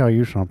 let me tell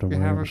you something. You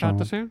William, haven't got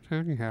the son. sense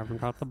and you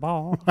haven't got the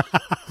ball.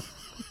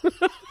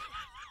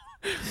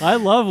 I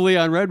love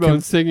Leon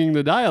Redbone singing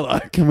the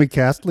dialogue. Can we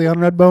cast Leon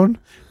Redbone?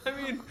 I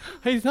mean,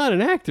 he's not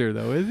an actor,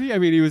 though, is he? I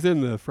mean, he was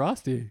in the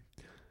Frosty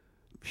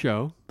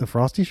show. The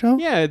Frosty Show?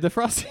 Yeah, the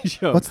Frosty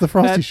show. What's the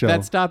Frosty Show?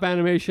 That stop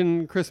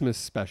animation Christmas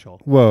special.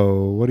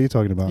 Whoa, what are you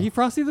talking about? He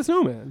Frosty the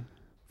Snowman.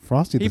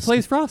 Frosty He the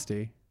plays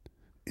Frosty.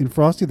 in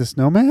Frosty the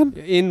Snowman?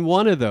 In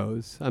one of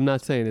those. I'm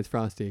not saying it's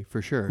Frosty,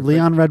 for sure.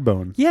 Leon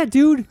Redbone. Yeah,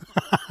 dude.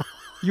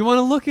 You want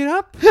to look it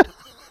up?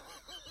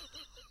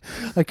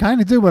 I kind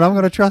of do, but I'm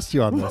going to trust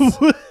you on this.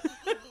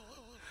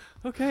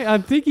 Okay, I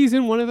think he's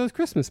in one of those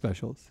Christmas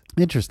specials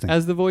Interesting.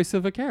 as the voice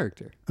of a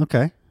character.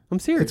 Okay. I'm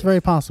serious. It's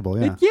very possible,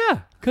 yeah. Yeah,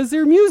 because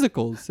they're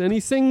musicals, and he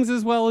sings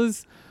as well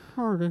as...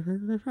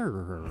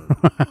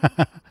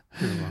 The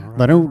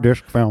new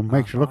disc film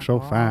makes you look so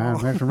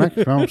fine, makes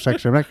you so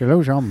sexy, makes you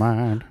lose your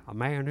mind. A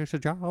man is a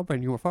job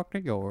and you were fucked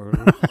at yours.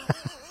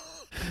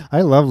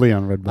 I love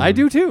Leon Redbone. I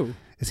do, too.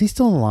 Is he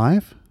still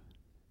alive?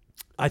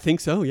 I think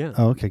so, yeah.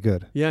 Oh, okay,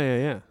 good.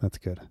 Yeah. That's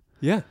good.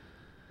 Yeah.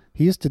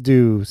 He used to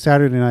do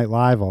Saturday Night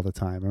Live all the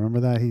time. Remember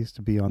that? He used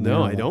to be on there.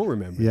 No, a I lot. don't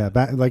remember. Yeah,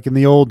 back like in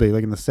the old days,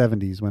 like in the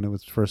 70s when it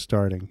was first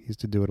starting. He used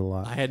to do it a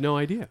lot. I had no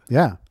idea.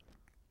 Yeah.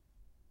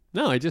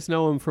 No, I just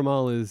know him from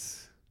all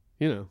his,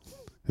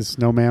 His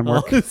snowman all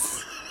work.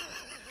 his,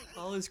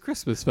 all his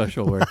Christmas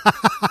special work.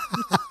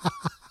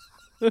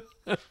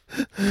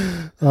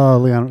 Oh,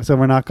 Leon. So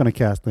we're not going to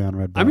cast Leon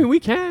Redbone. I mean, we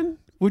can.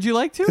 Would you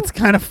like to? it's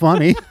kind of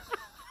funny.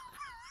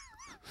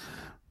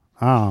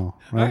 Oh. All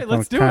right,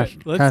 let's do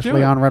it. Let's cast do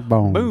Leon it.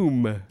 Redbone.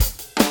 Boom.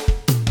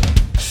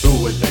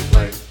 Who would they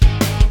play?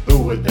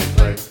 Who would they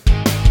play?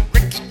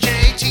 Ricky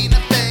Jay, Tina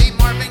Fey,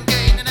 Marvin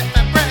Gaye, and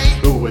FM Ray.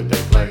 Who would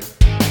they play?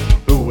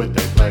 Who would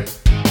they play?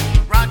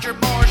 Roger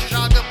Moore,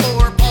 Shah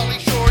Gabor, Pauly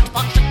Shore,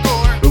 Tupac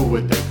Shakur. Who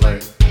would they play?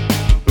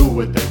 Who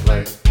would they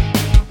play?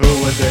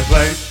 Who would they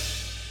play?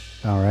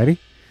 Alrighty.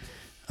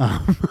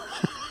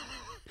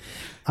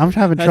 I'm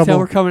having That's trouble. how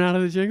we're coming out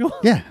of the jingle?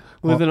 Yeah.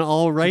 With an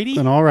alrighty?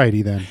 An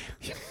alrighty then.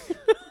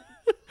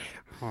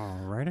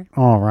 Alrighty.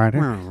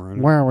 Alrighty.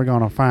 Where are we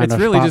going to find It's a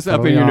really spot just for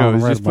up in your Leon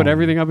nose. Just put Redbone?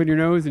 everything up in your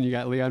nose and you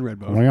got Leon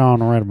Redbone. Leon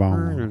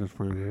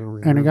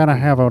Redbone. And you got to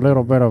have a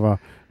little bit of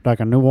like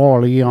a New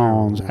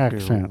Orleans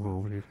accent.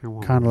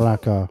 Kind of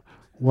like a,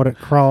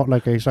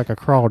 he's like a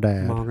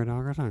crawdad.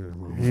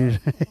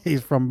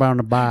 He's from down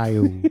the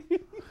bayou.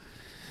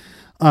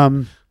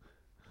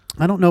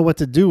 I don't know what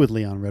to do with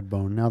Leon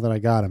Redbone now that I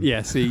got him.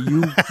 Yeah, see,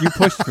 you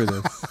pushed for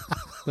this.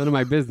 None of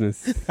my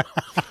business.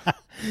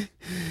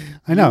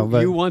 I know, you, but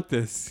you want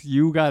this.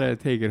 You got to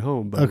take it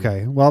home, buddy.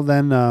 okay. Well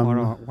then,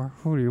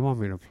 Who do you want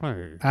me to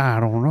play? I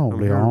don't know, I'm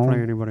here to play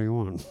Leon. anybody you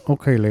want.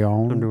 Okay, I'll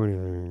Leon. do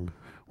anything.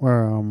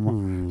 Well,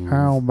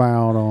 how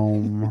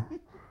about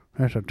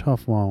that's a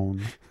tough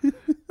one.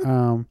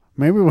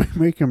 Maybe we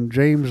make him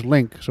James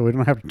Link so we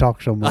don't have to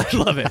talk so much. I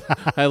love it.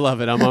 I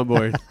love it. I'm on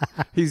board.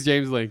 He's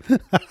James Link.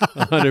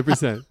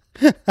 100%.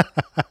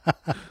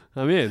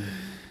 I'm in.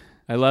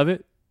 I love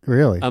it.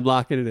 Really? I'm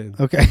locking it in.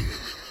 Okay.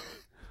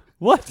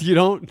 What? You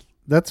don't?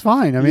 That's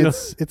fine. I mean, You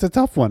it's a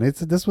tough one.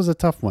 This was a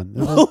tough one.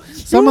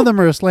 Some of them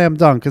are a slam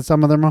dunk, and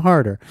some of them are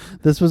harder.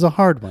 This was a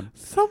hard one,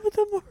 Some of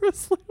them are a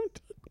slam dunk.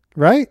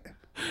 right?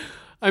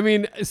 I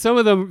mean, some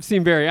of them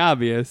seem very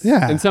obvious.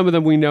 Yeah. And some of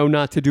them we know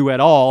not to do at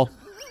all.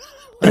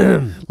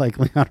 Like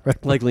Leon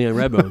Redbone. Like Leon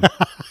Redbone.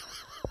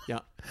 Yeah.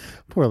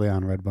 Poor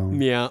Leon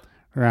Redbone. Yeah.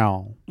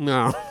 Now,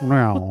 No.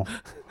 now,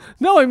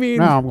 No, I mean.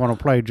 now I'm going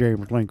to play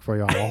James Link for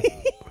y'all.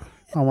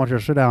 I want you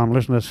to sit down and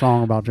listen to this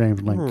song about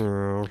James Link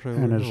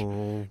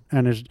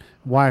and his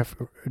wife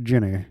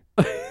Jenny,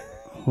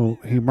 who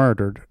he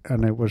murdered,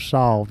 and it was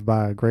solved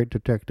by a great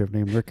detective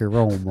named Ricky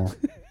Romer.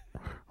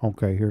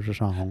 Okay, here's the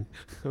song.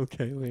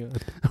 Okay, Leon.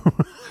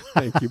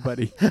 Thank you,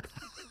 buddy.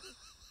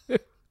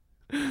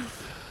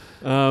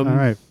 All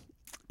right.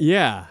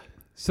 Yeah.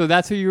 So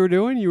that's who you were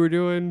doing? You were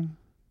doing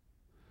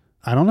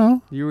I don't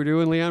know.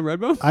 Leon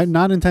Redbone? I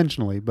not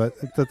intentionally, but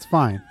that's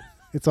fine.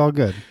 It's all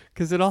good.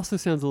 Because it also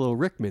sounds a little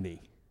Rickman-y.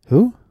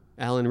 Who?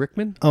 Alan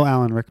Rickman? Oh,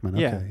 Alan Rickman.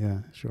 Okay, Yeah. yeah,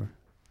 sure.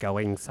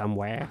 Going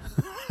somewhere.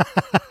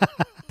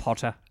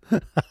 Potter.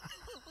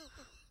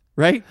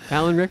 Right?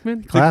 Alan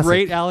Rickman? Classic. The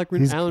great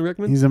Alan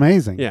Rickman? He's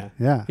amazing. Yeah.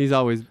 Yeah. He's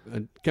always,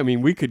 I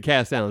mean, we could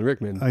cast Alan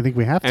Rickman I think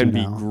we have to and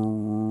be now.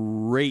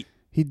 great.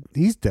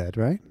 He's dead,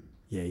 right?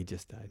 Yeah, he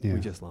just died. Yeah. We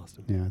just lost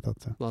him. Yeah, I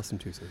thought so. Lost him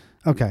too soon.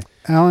 Okay,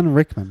 Alan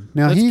Rickman.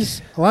 Now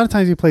Let's a lot of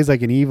times he plays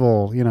like an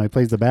evil. He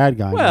plays the bad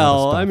guy. and all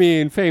Well, this I stuff.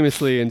 mean,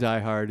 famously in Die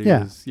Hard, he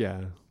Yeah. was,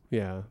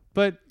 yeah.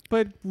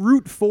 But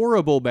root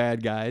forable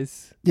bad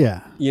guys,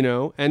 yeah.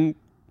 and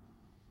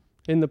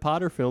in the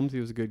Potter films, he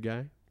was a good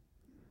guy.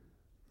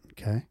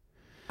 Okay.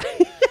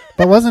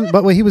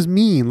 But he was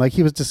mean. Like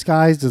he was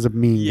disguised as a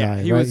mean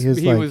guy. he right? was.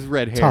 He like, was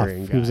red tough.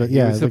 herring. Guy. He was like, He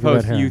yeah, was he was like a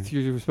red supposed.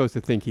 herring. You were supposed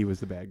to think he was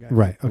the bad guy.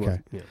 Right. He Okay.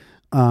 wasn't.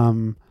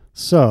 Yeah.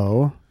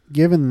 So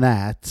given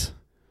that,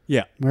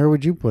 Yeah. where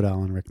would you put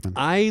Alan Rickman?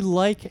 I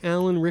like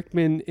Alan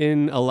Rickman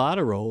in a lot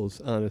of roles.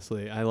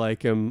 Honestly, I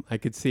like him. I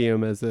could see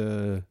him as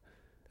a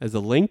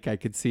Link. I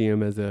could see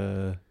him as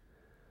a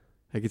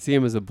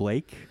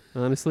Blake.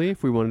 Honestly,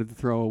 if we wanted to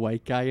throw a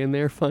white guy in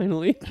there,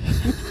 finally,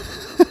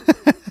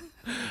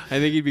 I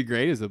think he'd be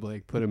great as a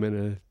Blake. Put him in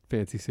a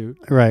fancy suit.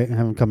 Right. Have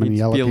him come in and He'd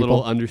yell at be a people.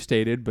 little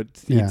understated, but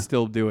Yeah. he'd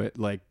still do it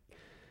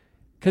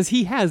because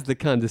he has the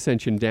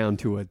condescension down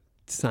to a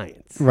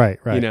science. Right.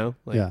 Right. You know.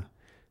 Yeah.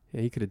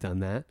 Yeah, he could have done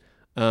that.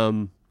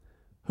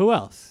 Who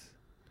else?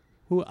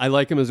 I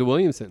like him as a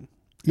Williamson.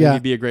 Yeah.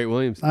 He'd be a great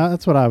Williamson.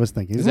 That's what I was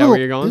thinking. Is that where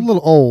you're going? He's a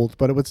little old,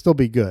 but it would still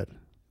be good.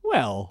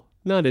 Well,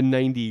 not in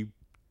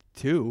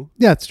 92,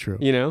 Yeah, that's true.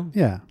 you know?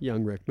 Yeah.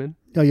 Young Rickman.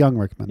 A young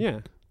Rickman. Yeah.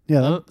 Yeah.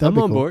 That'd I'm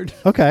be on cool. board.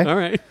 Okay. All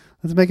right.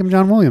 Let's make him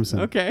John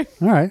Williamson. Okay.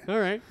 All right. All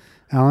right.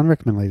 Alan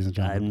Rickman, ladies and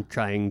gentlemen. I'm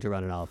trying to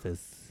run an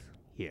office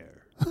here.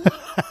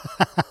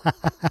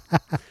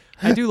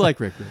 I do like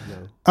Rickman,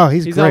 though. Oh,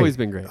 he's great. always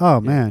been great. Oh, Yeah.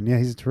 man. Yeah,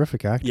 he's a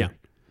terrific actor. Yeah.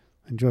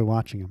 Enjoy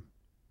watching him.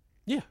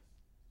 Yeah.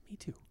 Me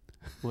too.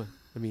 What?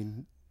 I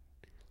mean,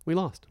 we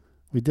lost him.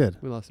 We did.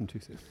 We lost him too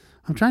soon.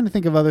 I'm trying to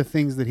think of other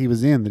things that he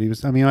was in.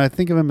 I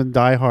think of him in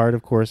Die Hard,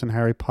 of course, and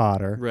Harry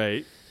Potter.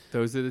 Right.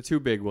 Those are the two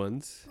big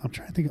ones. I'm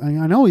trying to think.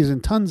 I know he's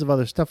in tons of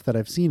other stuff that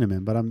I've seen him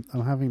in, but I'm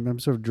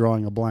sort of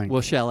drawing a blank.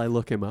 Well, shall I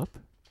look him up?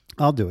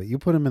 I'll do it. You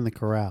put him in the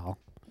corral,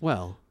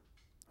 Well,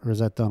 or is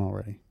that done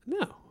already?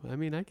 no. I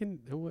mean, I can,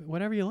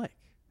 whatever you like.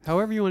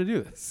 However you want to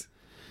do this.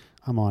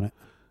 I'm on it.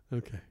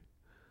 Okay.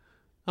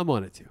 I'm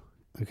on it too.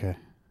 Okay.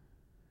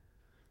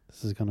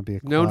 This is going to be a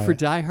Known for quiet-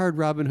 Die Hard,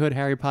 Robin Hood,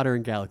 Harry Potter,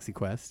 and Galaxy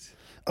Quest.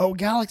 Oh,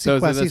 Galaxy Those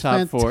Quest. are the He's top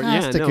fantastic four. Yeah,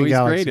 no, in he's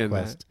Galaxy great in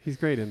Quest. that. He's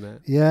great in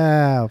that.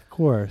 Yeah, of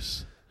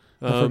course.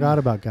 I Um, forgot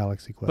about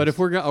Galaxy Quest. But if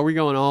are we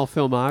going all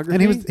filmography?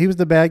 and he was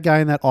the bad guy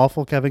in that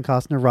awful Kevin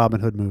Costner Robin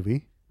Hood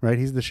movie, right?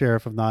 He's the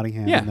sheriff of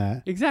Nottingham in yeah,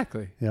 that.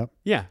 exactly. Yep.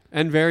 Yeah,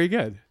 and very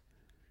good.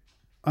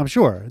 I'm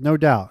sure, no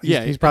doubt.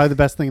 He's probably the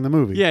best thing in the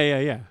movie.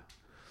 Yeah.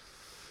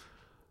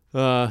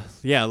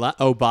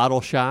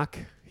 Bottle Shock.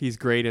 He's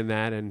great in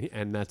that,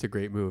 and that's a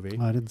great movie.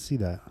 Oh, I didn't see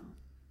that.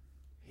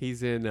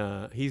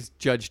 He's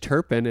Judge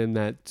Turpin in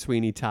that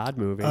Sweeney Todd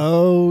movie.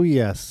 Oh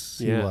yes,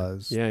 yeah. he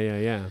was.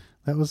 Yeah.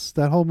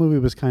 That whole movie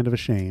was kind of a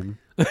shame.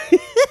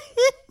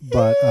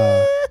 but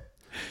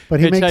he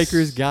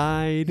Hitchhiker's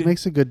Guide. He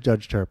makes a good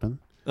Judge Turpin.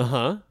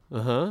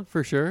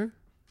 For sure.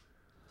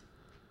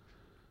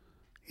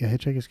 Yeah,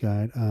 Hitchhiker's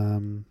Guide.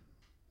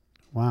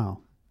 Wow,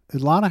 a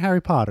lot of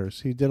Harry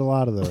Potters. He did a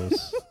lot of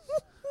those.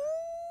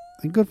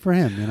 And good for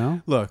him, you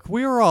know. Look,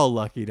 we were all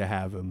lucky to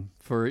have him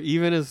for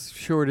even as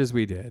short as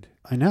we did.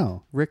 I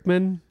know.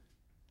 Rickman,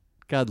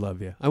 God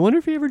love you. I wonder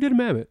if he ever did a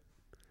Mammoth.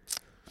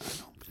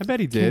 I bet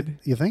he did.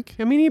 You think?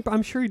 I mean,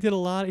 I'm sure he did a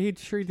lot. He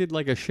did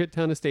like a shit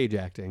ton of stage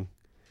acting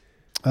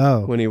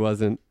Oh, when he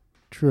wasn't,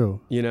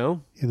 true. you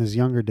know? In his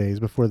younger days,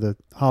 before the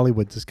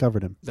Hollywood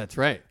discovered him. That's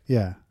right.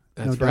 Yeah,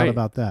 That's no doubt right.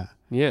 about that.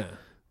 Yeah.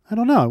 I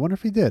don't know. I wonder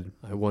if he did.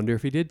 I wonder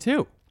if he did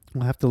too.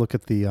 We'll have to look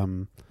at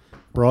the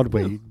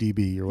Broadway DB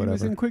or He was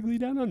whatever. in Quigley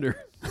Down Under.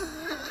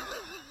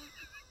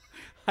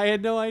 I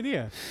had no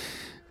idea.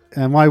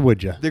 And why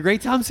would you? The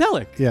great Tom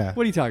Selleck. Yeah.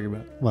 What are you talking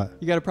about? What?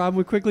 You got a problem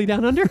with Quigley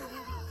Down Under?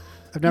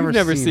 I've never You've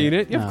never seen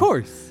it. No. Of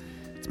course.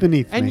 It's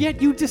beneath And me.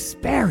 yet you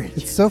disparage.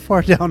 It's so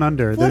far down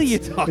under. What are you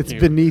It's talking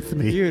beneath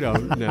me. You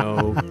don't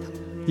know.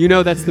 You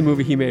know that's the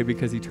movie he made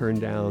because he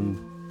turned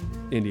down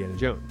Indiana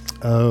Jones.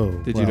 Oh.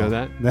 Did you know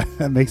well, that?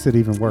 That makes it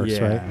even worse,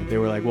 Yeah. right? They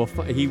were like, well,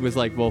 he was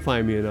like, well,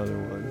 find me another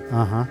one.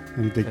 Uh-huh.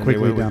 And he did And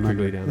quickly they went down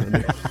with under.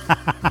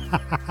 Quigley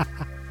Down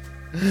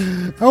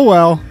Under. Oh,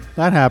 well.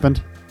 That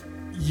happened.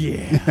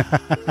 Yeah.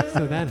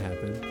 So that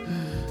happened.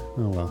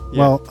 Oh, well. Yeah.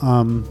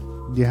 Well,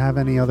 do you have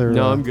any other...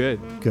 No, I'm good.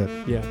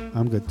 Good. Yeah.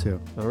 I'm good, too.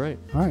 All right.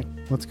 All right.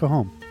 Let's go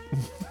home.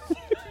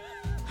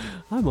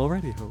 I'm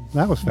already home.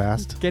 That was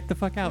fast. Get the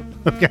fuck out.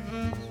 Okay.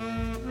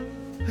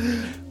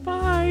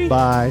 Bye.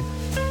 Bye.